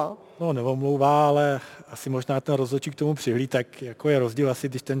omlouvá? No neomlouvá, ale asi možná ten rozhodčí k tomu přihlíd, tak jako je rozdíl asi,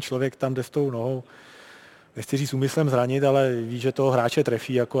 když ten člověk tam jde s tou nohou, nechci říct úmyslem zranit, ale ví, že toho hráče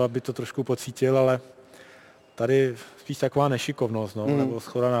trefí, jako aby to trošku pocítil, ale tady spíš taková nešikovnost, no, nebo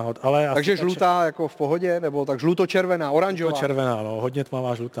schoda náhod. Ale takže žlutá jako v pohodě, nebo tak žluto-červená, oranžová? Červená, no, hodně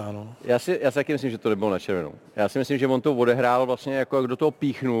tmavá žlutá, no. Já si taky myslím, že to nebylo na červenou. Já si myslím, že on to odehrál vlastně jako jak do toho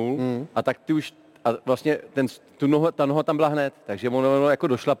píchnul a tak ty už a vlastně ta noha tam byla hned, takže on jako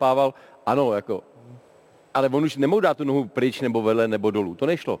došlapával, ano, jako, ale on už nemohl dát tu nohu pryč nebo vedle nebo dolů, to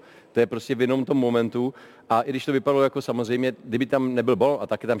nešlo. To je prostě v jednom tom momentu a i když to vypadalo jako samozřejmě, kdyby tam nebyl balon a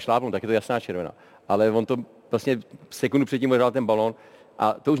taky tam šlápnul, tak je to jasná červená. Ale on to vlastně sekundu předtím odehrál ten balon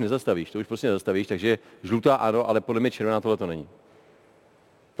a to už nezastavíš, takže žlutá ano, ale podle mě červená tohle to není.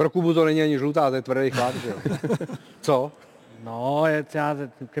 Pro Kubu to není ani žlutá, to je tvrdý chlad, že jo? Co? No,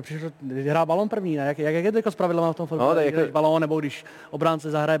 když hrá balon první, ne? Jak je to jako spravedlivá v tom fotbale? No, když balon, nebo když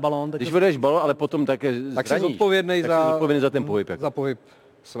obránce zahraje balon. Když vedeš balon, ale potom také tak jsi zodpovědný za ten pohyb. Jako. Za pohyb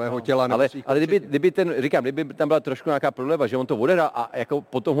svého těla. Ale kdyby tam byla trošku nějaká prodleva, že on to odehrál a jako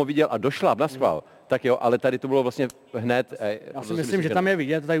potom ho viděl a došla na schvál, tak jo, ale tady to bylo vlastně hned. Já si myslím, že tam je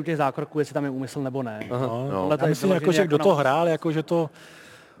vidět tady u těch zákroků, jestli tam je úmysl nebo ne. Já myslím, jako, že kdo to hrál, jako, že to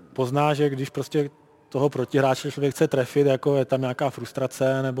pozná, že když prostě toho protihráče člověk chce trefit, jako je tam nějaká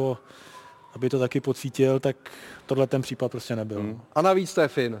frustrace, nebo aby to taky pocítil, tak tohle ten případ prostě nebyl. A navíc to je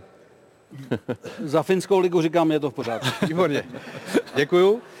Fin. Za finskou ligu říkám, je to v pořádku. Výborně.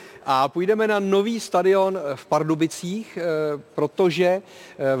 Děkuju. A půjdeme na nový stadion v Pardubicích, protože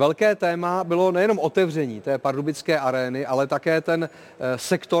velké téma bylo nejenom otevření té pardubické arény, ale také ten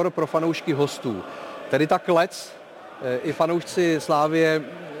sektor pro fanoušky hostů. Tedy ta klec, i fanoušci Slávie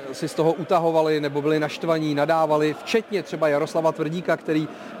si z toho utahovali nebo byli naštvaní, nadávali, včetně třeba Jaroslava Tvrdíka, který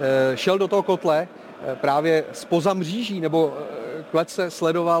šel do toho kotle právě zpoza mříží nebo klece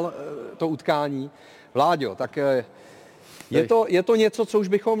sledoval to utkání. Vláďo, tak je to něco, co už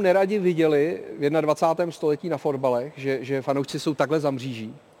bychom neradi viděli v 21. století na fotbalech, že fanoušci jsou takhle za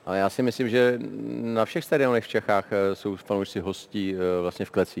mříží? Ale já si myslím, že na všech stadionech v Čechách jsou fanoušci hostí vlastně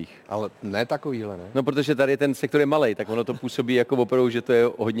v klecích. Ale ne takovýhle, ne? No, protože tady ten sektor je malej, tak ono to působí jako opravdu, že to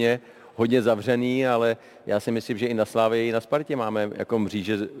je hodně zavřený, ale já si myslím, že i na Slávii, i na Spartě máme jako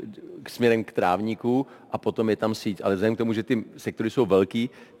mříže směrem k trávníku a potom je tam síť. Ale vzhledem k tomu, že ty sektory jsou velký,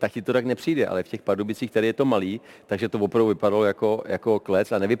 tak ti to tak nepřijde. Ale v těch Pardubicích tady je to malý, takže to opravdu vypadalo jako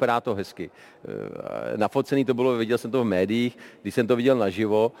klec a nevypadá to hezky. Nafocený to bylo, viděl jsem to v médiích, když jsem to viděl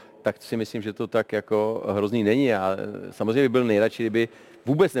naživo, tak si myslím, že to tak jako hrozný není. A samozřejmě by byl nejradši, kdyby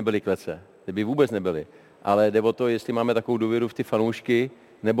vůbec nebyly klece, ale jde o to, jestli máme takovou důvěru v ty fanoušky,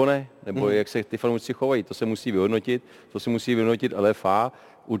 nebo ne, nebo jak se ty fanoušci chovají, to se musí vyhodnotit, LFA.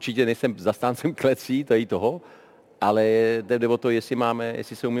 Určitě nejsem zastáncem klecí, tady toho, ale jde o to, jestli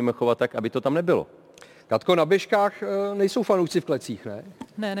se umíme chovat tak, aby to tam nebylo. Katko, na běžkách nejsou fanoušci v klecích, ne?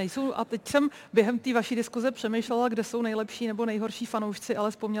 Ne, nejsou. A teď jsem během té vaší diskuze přemýšlela, kde jsou nejlepší nebo nejhorší fanoušci,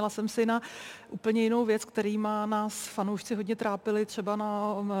 ale vzpomněla jsem si na úplně jinou věc, kterýma nás fanoušci hodně trápili, třeba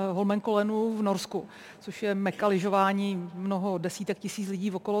na Holmenkollenu v Norsku, což je meka lyžování, mnoho desítek tisíc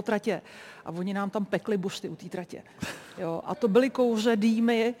lidí okolo tratě. A oni nám tam pekli bušty u té tratě. Jo, a to byly kouře,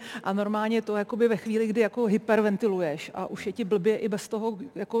 dýmy a normálně to jakoby ve chvíli, kdy jako hyperventiluješ a už je ti blbě i bez toho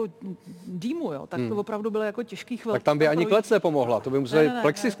jako dýmu, jo, tak to opravdu bylo jako těžký chvilka. Tak tam by ani klec nepomohla, to by museli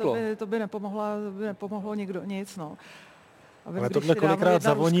plexisklo. To by nepomohlo nic, no. Ale tohle kolikrát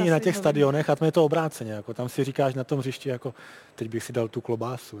zavoní i na těch stadionech a tam je to obráceně, jako tam si říkáš na tom hřišti, jako teď bych si dal tu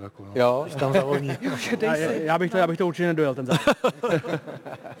klobásu, jako no, jo. Když tam zavoní. Já bych to určitě nedojel, ten závod.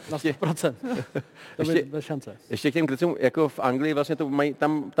 Na 100%. To by bez šance. Ještě k těm klecům, jako v Anglii vlastně to mají,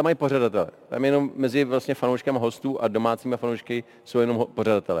 tam mají pořadatele. Tam jenom mezi vlastně fanouškama hostů a domácíma fanoušky jsou jenom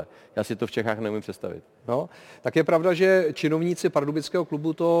pořadatele. Já si to v Čechách neumím představit. No, tak je pravda, že činovníci pardubického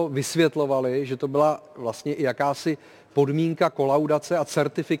klubu to vysvětlovali, že to byla vlastně i jakási podmínka kolaudace a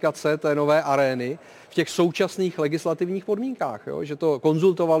certifikace té nové arény v těch současných legislativních podmínkách, jo? Že to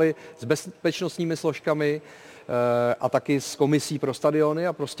konzultovali s bezpečnostními složkami a taky s komisí pro stadiony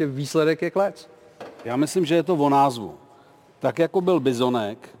a prostě výsledek je klec. Já myslím, že je to o názvu. Tak jako byl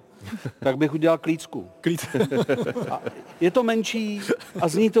bizonek, tak bych udělal klícku. Je to menší a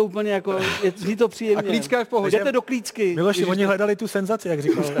zní to úplně jako, zní to příjemně. A klícka je v pohodě. Jdete do klícky. Miloši, oni hledali tu senzaci, jak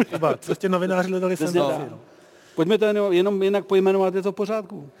říkal Kuba. Prostě novináři hledali senzaci. Pojďme to jenom jinak pojmenovat, je to v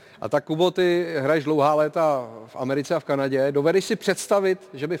pořádku. A tak, Kubo, ty hraješ dlouhá léta v Americe a v Kanadě. Dovedeš si představit,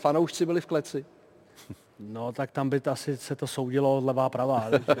 že by fanoušci byli v kleci? No, tak tam by asi se to soudilo levá pravá.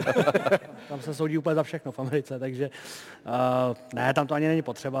 Tam se soudí úplně za všechno v Americe, takže ne, tam to ani není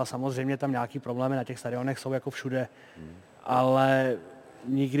potřeba. Samozřejmě tam nějaký problémy na těch stadionech jsou jako všude, ale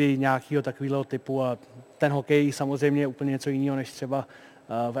nikdy nějakého takového typu a ten hokej samozřejmě je úplně něco jiného než třeba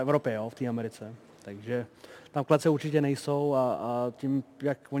v Evropě, jo, v té Americe. Takže tam klece určitě nejsou a tím,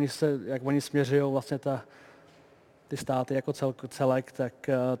 jak oni směřují vlastně ty státy jako celek, tak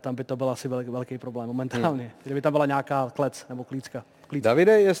tam by to byl asi velký problém momentálně. Kdyby tam byla nějaká klec nebo klícka.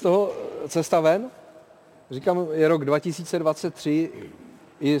 Davide, je z toho cesta ven? Říkám, je rok 2023,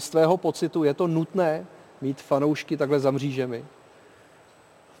 I z tvého pocitu je to nutné mít fanoušky takhle za mřížemi?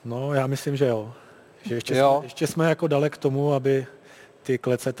 No, já myslím, že jo. Že ještě jsme jako dalek k tomu, aby ty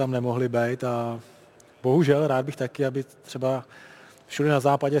klece tam nemohly být a bohužel rád bych taky, aby třeba všude na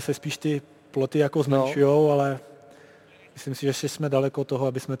západě se spíš ty ploty jako zmenšujou, ale myslím si, že jsme daleko toho,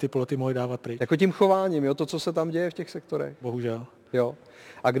 aby jsme ty ploty mohli dávat pryč. Jako tím chováním, jo, to, co se tam děje v těch sektorech? Bohužel. Jo.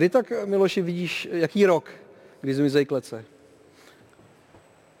 A kdy tak, Miloši, vidíš, jaký rok, kdy zmizejí klece?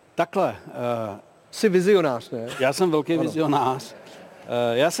 Takhle. Jsi vizionář, ne? Já jsem velký vizionář.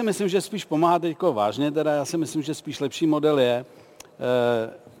 Já si myslím, že spíš pomáhá teďko vážně, teda já si myslím, že spíš lepší model je,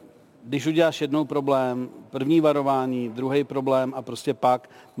 když uděláš jednou problém, první varování, druhý problém a prostě pak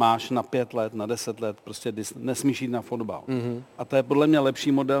máš na 5 let, na 10 let, prostě nesmíš jít na fotbal. Mm-hmm. A to je podle mě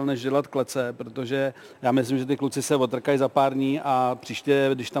lepší model, než dělat klece, protože já myslím, že ty kluci se otrkají za pár dní a příště,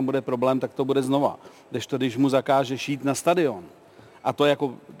 když tam bude problém, tak to bude znova. Když mu zakážeš jít na stadion. A to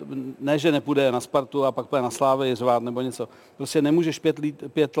jako, ne, že nepůjde na Spartu a pak půjde na Slávy řvát nebo něco. Prostě nemůžeš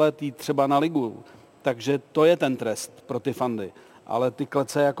 5 let jít třeba na ligu. Takže to je ten trest pro ty fandy. Ale ty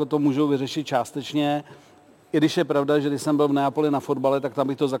klece jako to můžou vyřešit částečně. I když je pravda, že když jsem byl v Neapoli na fotbale, tak tam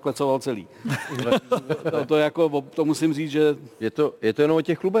bych to zaklecoval celý. To musím říct, že... Je to jenom o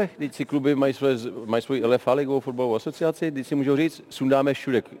těch klubech. Když si kluby mají svoji LFA ligovou fotbalovou asociaci, když si můžou říct, sundáme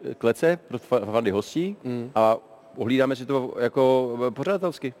všude klece pro fandy hostí a ohlídáme si to jako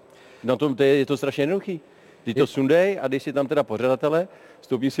pořadatelsky. Na tom je to strašně jednoduchý. Ty to sundej a když si tam teda pořadatele,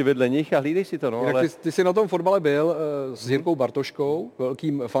 stoupni si vedle nich a hlídej si to. No, ale... ty jsi na tom fotbale byl s Jirkou Bartoškou,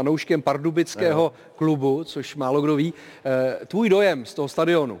 velkým fanouškem pardubického klubu, což málo kdo ví. Tvůj dojem z toho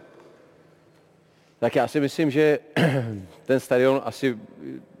stadionu? Tak já si myslím, že ten stadion asi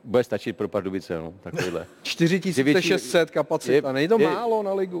bude stačit pro Pardubice. No, takovýhle. 4600 kapacita, není to málo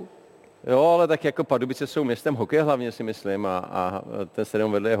na ligu? Jo, ale tak jako Pardubice jsou městem hokeje hlavně, si myslím, a ten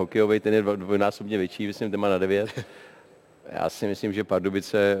stadion vedle je hokejový, ten je dvojnásobně větší, myslím, ten má na 9. Já si myslím, že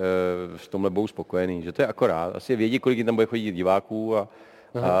Pardubice v tomhle budou spokojený, že to je akorát. Asi vědí, kolik tam bude chodit diváků a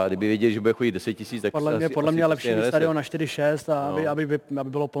kdyby věděli, že bude chodit 10 000, tak podle mě lepší stadion na 4-6, aby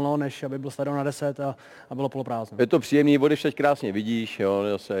bylo plno, než aby byl stadion na 10 a bylo poloprázdno. Je to příjemný, vody však krásně vidíš, jo,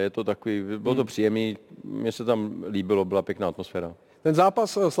 zase je to takový, bylo to příjemný, mně se tam líbilo, byla pěkná atmosféra. Ten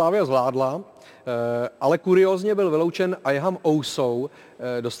zápas Slavia zvládla, ale kuriózně byl vyloučen Ayham Ousou,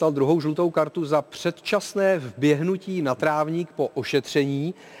 dostal druhou žlutou kartu za předčasné vběhnutí na trávník po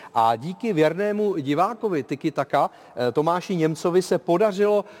ošetření a díky věrnému divákovi Tiki Taka Tomáši Němcovi se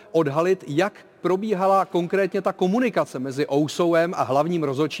podařilo odhalit, jak probíhala konkrétně ta komunikace mezi Ousouem a hlavním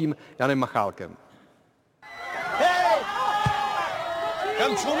rozhodčím Janem Machálkem. Hej!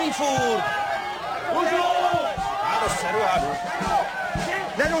 Kam čumí furt? Můžu! Já seru,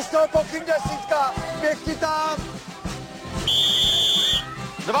 nedostal pokyn 10, běhti tam!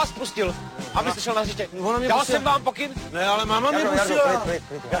 Kdo vás pustil? Abyste šel na hřiště. Dal jsem vám pokyn? Ne, ale máma mě pustila.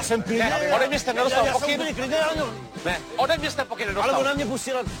 Já jsem klidně. Ode mě jste nedostal pokyn? Ne, ode mě jste pokyn nedostal. Ale ona mě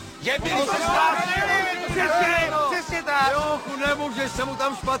pustila. Jebili se s vás! Přesně tak! Jochu, nemůžeš se mu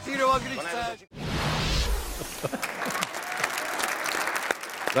tam špacírovat, když chceš.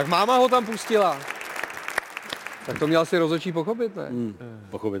 Tak máma ho tam pustila. Tak to měl si rozhodčí pochopit, ne?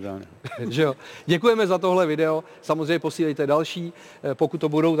 Pochopitelně. Že jo. Děkujeme za tohle video. Samozřejmě posílejte další. Pokud to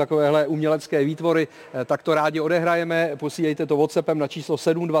budou takovéhle umělecké výtvory, tak to rádi odehrajeme. Posílejte to WhatsAppem na číslo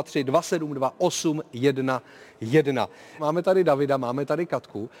 723 272 811. Máme tady Davida, máme tady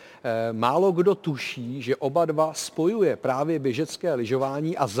Katku. Málo kdo tuší, že oba dva spojuje právě běžecké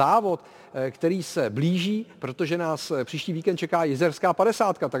lyžování a závod, který se blíží, protože nás příští víkend čeká Jizerská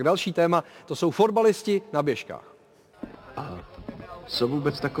 50. Tak další téma, to jsou fotbalisti na běžkách. A co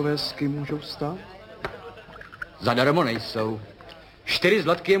vůbec takové ski můžou stát? Zadarmo nejsou. 4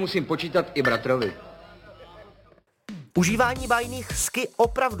 zlatky je musím počítat i bratrovi. Užívání bajných ski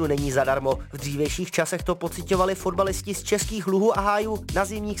opravdu není zadarmo. V dřívějších časech to pociťovali fotbalisti z českých luhů a hájů na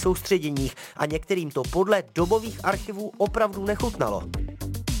zimních soustředěních a některým to podle dobových archivů opravdu nechutnalo.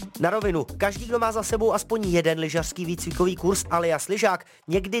 Na rovinu, každý, kdo má za sebou aspoň jeden lyžařský výcvikový kurz alias lyžák,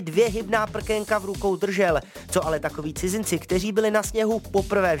 někdy 2 hybná prkénka v rukou držel. Co ale takoví cizinci, kteří byli na sněhu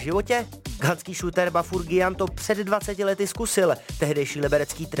poprvé v životě? Ganský šuter Bafur Gian to před 20 lety zkusil. Tehdejší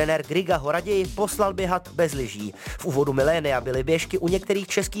liberecký trenér Griga ho raději poslal běhat bez lyží. V úvodu milénia byly běžky u některých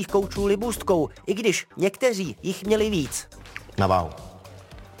českých koučů libůstkou, i když někteří jich měli víc. Na váhu.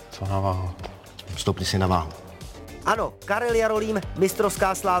 Co na váhu? Stoupni si na váhu. Ano, Karel Jarolím,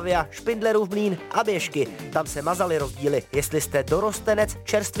 mistrovská Slavia, Špindlerův Mlýn a Běžky. Tam se mazaly rozdíly, jestli jste dorostenec,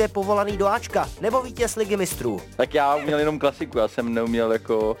 čerstvě povolaný do Ačka, nebo vítěz Ligy mistrů. Tak já uměl jenom klasiku, já jsem neuměl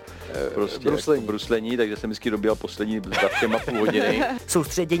jako bruslení, takže jsem vždycky dobíhal poslední za 3,5 hodiny.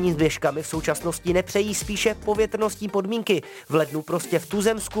 Soustředění s běžkami v současnosti nepřejí spíše povětrnostní podmínky. V lednu prostě v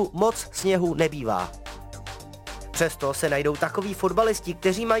Tuzemsku moc sněhu nebývá. Přesto se najdou takoví fotbalisti,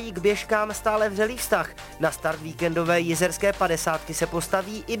 kteří mají k běžkám stále vřelý vztah. Na start víkendové jizerské 50 se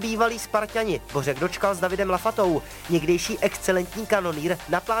postaví i bývalí Sparťani. Bořek Dočkal s Davidem Lafatou. Někdejší excelentní kanonýr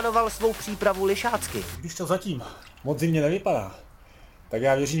naplánoval svou přípravu lišácky. Když to zatím moc zimně nevypadá, tak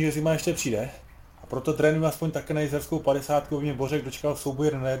já věřím, že zima ještě přijde. A proto trénuji aspoň také na jizerskou 50, aby mě Bořek Dočkal v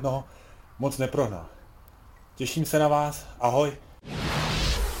souboji na jednoho moc neprohnal. Těším se na vás, ahoj.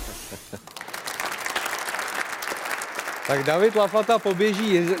 Tak David Lafata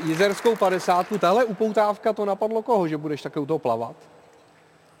poběží jizerskou 50. Tahle upoutávka, to napadlo koho, že budeš takhle u toho plavat?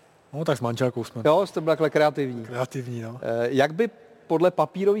 No tak s manželkou jsme. Jo, jste byl takhle kreativní. Kreativní, no. Jak by podle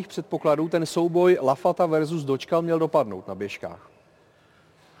papírových předpokladů ten souboj Lafata versus Dočkal měl dopadnout na běžkách?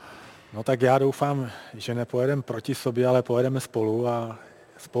 No tak já doufám, že nepojedeme proti sobě, ale pojedeme spolu a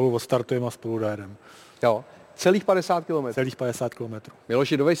spolu odstartujeme a spolu dojedeme. Jo, celých 50 km. Celých 50 km.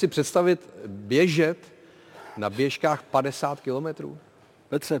 Miloši, dovej si představit běžet na běžkách 50 kilometrů?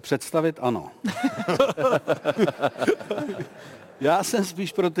 Petře, představit ano. Já jsem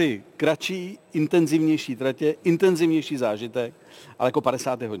spíš pro ty kratší, intenzivnější tratě, intenzivnější zážitek, ale jako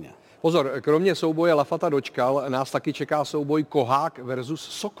 50 je hodně. Pozor, kromě souboje Lafata Dočkal nás taky čeká souboj Kohák versus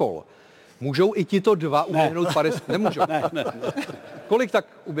Sokol. Můžou i tito dva uběhnout 50? Nemůžou. Ne. Kolik tak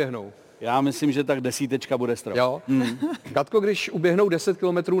uběhnou? Já myslím, že tak 10 bude strop. Jo. Katko, když uběhnou 10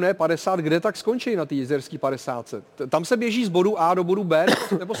 km, ne 50, kde tak skončí na té jizerský 50? Tam se běží z bodu A do bodu B,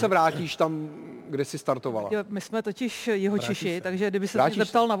 nebo se vrátíš tam, kde jsi startovala? My jsme totiž Jihočiši, takže kdyby se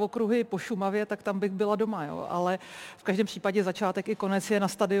zeptal na okruhy po Šumavě, tak tam bych byla doma, jo. Ale v každém případě začátek i konec je na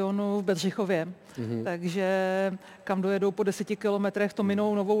stadionu v Bedřichově. Takže kam dojedou po 10 kilometrech, to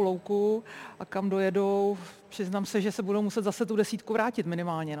minou Novou Louku a kam dojedou, přiznám se, že se budou muset zase tu 10 vrátit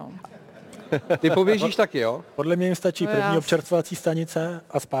minimálně, no. Ty poběžíš taky, jo? Podle mě jim stačí první občerstvovací stanice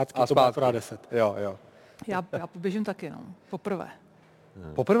a zpátky. To bude 10. Jo. Já poběžím taky, no. Poprvé.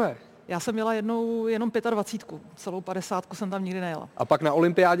 Poprvé? Já jsem měla jednou jenom 25, celou 50 jsem tam nikdy nejela. A pak na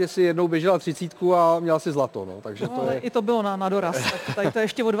olympiádě si jednou běžela 30 a měla si zlato, no. Takže to je... I to bylo na doraz, tak tady to je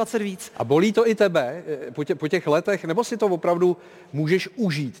ještě o 20 víc. A bolí to i tebe po těch letech, nebo si to opravdu můžeš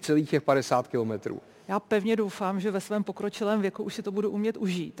užít celých těch 50 kilometrů? Já pevně doufám, že ve svém pokročilém věku už si to budu umět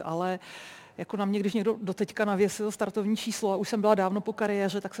užít, ale jako na mě, když někdo doteďka navěsil startovní číslo a už jsem byla dávno po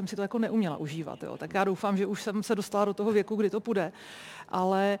kariéře, tak jsem si to jako neuměla užívat. Jo. Tak já doufám, že už jsem se dostala do toho věku, kdy to půjde,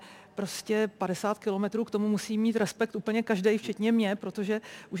 ale prostě 50 kilometrů k tomu musí mít respekt úplně každý, včetně mě, protože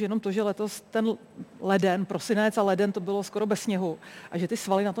už jenom to, že letos ten leden, prosinec a leden, to bylo skoro bez sněhu a že ty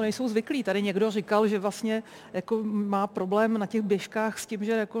svaly na to nejsou zvyklí. Tady někdo říkal, že vlastně jako má problém na těch běžkách s tím,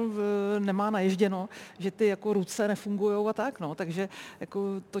 že jako nemá naježděno, že ty jako ruce nefungujou a tak, no. Takže jako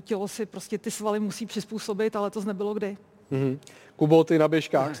to tělo si prostě ty svaly musí přizpůsobit, ale to nebylo kdy. Kubo, ty na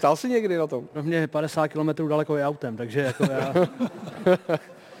běžkách, stál jsi někdy na tom? Pro mě je 50 kilometrů daleko je autem, takže jako já...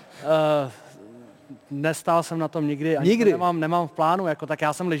 Nestál jsem na tom nikdy, ani nikdy. Nemám v plánu, jako, tak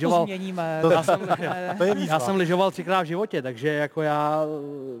já jsem lyžoval. To změníme. Já jsem lyžoval 3krát v životě, takže jako já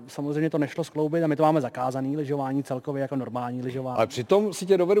samozřejmě to nešlo skloubit a my to máme zakázaný lyžování celkově jako normální lyžování. Ale přitom si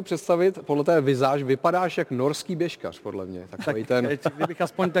tě dovedu představit, podle té vizáž vypadáš jak norský běžkař, podle mě. Kdybych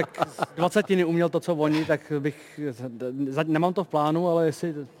aspoň tak 20 uměl to, co oni, tak bych, nemám to v plánu, ale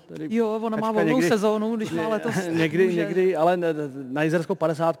jestli... Jo, ona má volnou sezónu, když má letos. Někdy, ale na jizerskou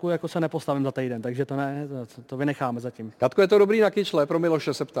 50 jako se nepostavím za týden, takže to ne, to vynecháme zatím. Katko, je to dobrý na kyčle, pro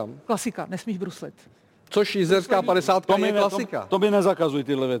Miloše se ptám. Klasika, nesmíš bruslit. Což jizerská 50 je klasika. To mi nezakazuj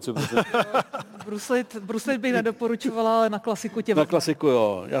tyhle věci. Bruslit bych nedoporučovala, ale na klasiku tě Na klasiku,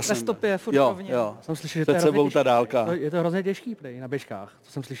 jo. Ve stopě, furt rovně. Jo. Jsem slyšel, že to je dálka. Je to hrozně těžký na běžkách,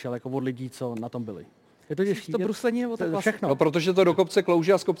 to jsem slyšel jako od lidí, co na tom byli. Je to těžký. To bruslení nebo to všechno? No, protože to do kopce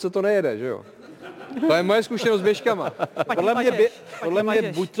klouže a z kopce to nejede, že jo? To je moje zkušenost s běžkama. Podle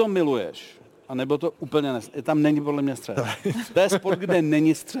mě buď to miluješ, anebo to úplně tam není podle mě střed. To je sport, kde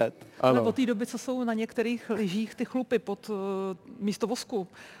není střed. Ale od té doby, co jsou na některých lyžích ty chlupy pod místo vosku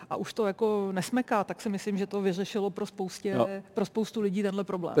a už to jako nesmeká, tak si myslím, že to vyřešilo pro spoustu lidí tenhle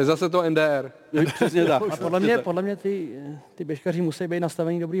problém. To je zase to NDR. Přesně tak. A podle mě ty běžkaři musí být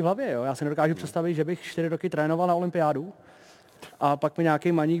nastavení dobrý v hlavě. Jo? Já si nedokážu představit, že bych 4 roky trénoval na olympiádu a pak mi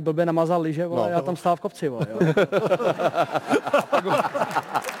nějaký maník blbě namazal lyže, a já tam stál v kopci.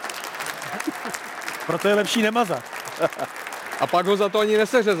 Proto je lepší nemazat. A pak ho za to ani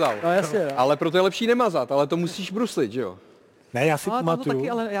neseřezal. No jasně, no. Ale proto je lepší nemazat, ale to musíš bruslit, že jo? Ne, já si No, pamatuju. taky,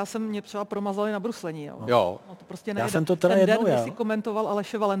 ale já jsem mě třeba promazali na bruslení. Jo. Jo. No, to prostě Já nejde. jsem to teda ten den, jednou kdy jel. si komentoval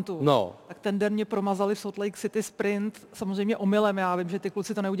Aleše Valentu, No. tak ten den mě promazali v Salt Lake City Sprint, samozřejmě omylem, já vím, že ty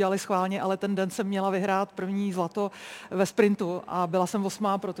kluci to neudělali schválně, ale ten den jsem měla vyhrát první zlato ve sprintu a byla jsem 8.,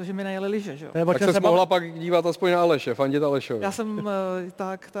 protože mi nejeli lyže, že jo. Tak se mohla pak dívat aspoň na Aleše, fandit Alešovi. Já jsem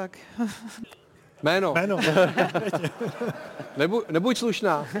tak. Jméno. Nebuď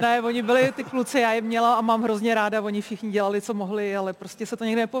slušná. Ne, oni byli ty kluci, já je měla a mám hrozně ráda, oni všichni dělali, co mohli, ale prostě se to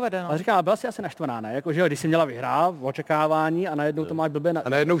někdy nepovede. No. Ale říká, byla jsi asi naštvaná, ne? Jako, že jo, když jsi měla vyhrát v očekávání a najednou to máš blbě na... A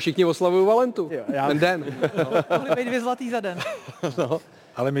najednou všichni oslavují Valentu. Jo, ten den. Mohli být 2 zlatý za den. No.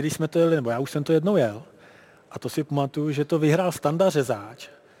 Ale my, když jsme to jeli, nebo já už jsem to jednou jel, a to si pamatuju, že to vyhrál Standa Řezáč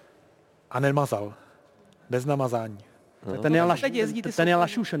a nemazal. Bez namazání. Ten je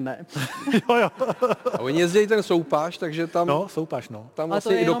Lašušen, ne? Jo. A oni jezdí ten soupáš, takže tam... No, soupáš, no. Tam Ale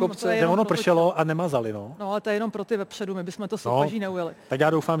vlastně i do kopce. Že ono pršelo a nemazali, no. No, ale to je jenom pro ty vepředu, my bychom to soupaží neujeli. Tak já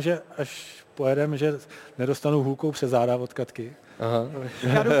doufám, že až pojedem, že nedostanu hůlkou přes záda od Katky. Aha.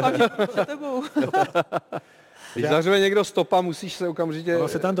 Já doufám, že před tebou. Když zařve někdo stopa, musíš se okamžitě Ono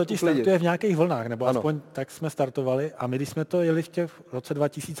se tam totiž uklidit. startuje v nějakých vlnách, nebo Ano. aspoň tak jsme startovali. A my, když jsme to jeli v roce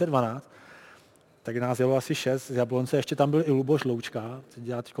 2012, tak nás jelo asi 6 z Jablonce, ještě tam byl i Luboš Loučka, teď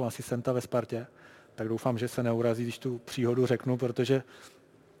dělá teď asistenta ve Spartě, tak doufám, že se neurazí, když tu příhodu řeknu, protože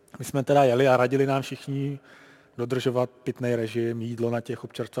my jsme teda jeli a radili nám všichni dodržovat pitný režim, jídlo na těch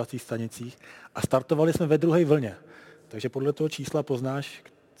občerstvovacích stanicích a startovali jsme ve druhé vlně. Takže podle toho čísla poznáš,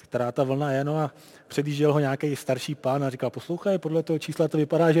 která ta vlna je, no a předjížděl ho nějaký starší pán a říkal, poslouchej, podle toho čísla to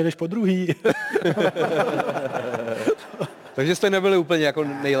vypadá, že jdeš po druhý. Takže jste nebyli úplně jako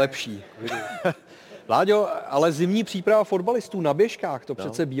nejlepší. Láďo, ale zimní příprava fotbalistů na běžkách, to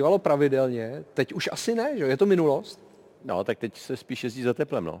přece bývalo pravidelně, teď už asi ne, že? Je to minulost? No, tak teď se spíš jezdí za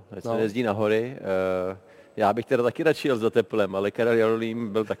teplem, no. Teď se jezdí na hory. Já bych teda taky radši jel za teplem, ale Karel Jarolím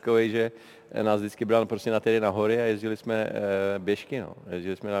byl takový, že nás vždycky bral prostě na tedy na hory a jezdili jsme běžky, no.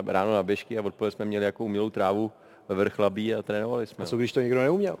 Jezdili jsme ráno na běžky a odpoledne jsme měli jakou milou trávu ve vrchlabí a trénovali jsme. A co když to někdo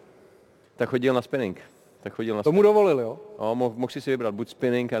neuměl? Tak chodil na spinning. Tomu dovolili, jo? No, mohl si vybrat buď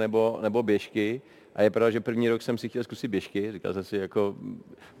spinning, nebo běžky. A je pravda, že první rok jsem si chtěl zkusit běžky. Říkal jsem si, jako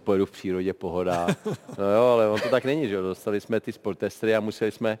pojedu v přírodě, pohoda. No jo, ale on to tak není, že jo. Dostali jsme ty sportestry a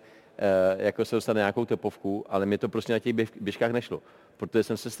museli jsme jako se dostat na nějakou tepovku, ale mi to prostě na těch běžkách nešlo. Protože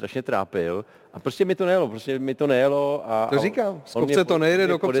jsem se strašně trápil a prostě mi to nejelo. A to říkám, z kopce to nejde,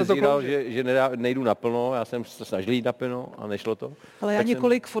 do kopce to klouže. že nejdu naplno, já jsem se snažil jít naplno a nešlo to. Ale já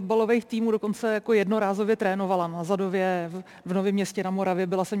několik fotbalových týmů dokonce jako jednorázově trénovala na Zadově, v Novém Městě na Moravě,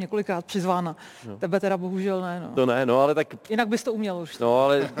 byla jsem několikrát přizvána. No. Tebe teda bohužel ne, no. To ne, no ale tak... Jinak bys to uměl už. No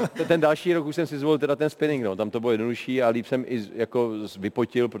ale ten další rok už jsem si zvolil teda ten spinning, no. Tam to bylo jednodušší a líp jsem i jako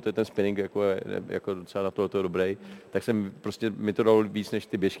vypotil, protože ten spinning jako je jako docela na to dobrý. Tak jsem prostě mi to dalo víc než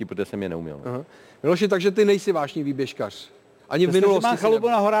ty běžky, protože jsem je neuměl. Aha. Miloši, takže ty nejsi vášnivý běžkař. Ani v minulosti. Mám chalupu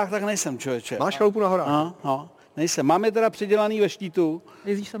na horách, tak nejsem, člověče. Máš chalupu na horách? No, nejsem. Mám je teda přidělaný ve Štítu.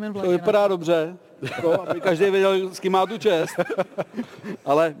 Jezdíš tam jen v To létě, vypadá dobře, jako, aby každý věděl, s kým má tu čest.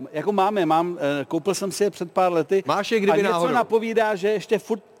 Ale jako koupil jsem si je před pár lety. Máš je kdyby a něco náhodou. napovídá, že ještě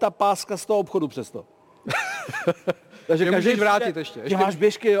furt ta páska z toho obchodu přesto. Takže Že každý můžeš vrátit ještě. Že máš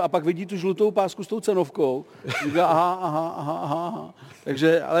běžky a pak vidí tu žlutou pásku s tou cenovkou. Říká, aha.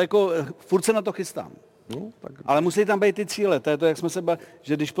 Takže, ale jako furt se na to chystám. No, tak... Ale musí tam být ty cíle, to je to, jak jsme se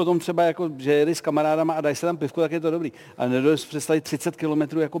že když potom třeba jako, že jeli s kamarádama a dají se tam pivku, tak je to dobrý. Ale nedojdeš představit 30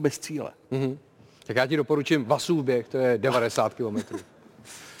 km jako bez cíle. Mm-hmm. Tak já ti doporučím Vasův běh, to je 90 km.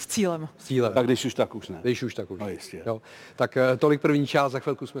 S cílem. S cílem. Tak když už tak už ne. Když už tak už. No jistě. Jo. Tak tolik první část, za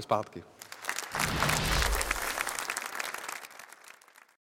chvilku jsme zpátky.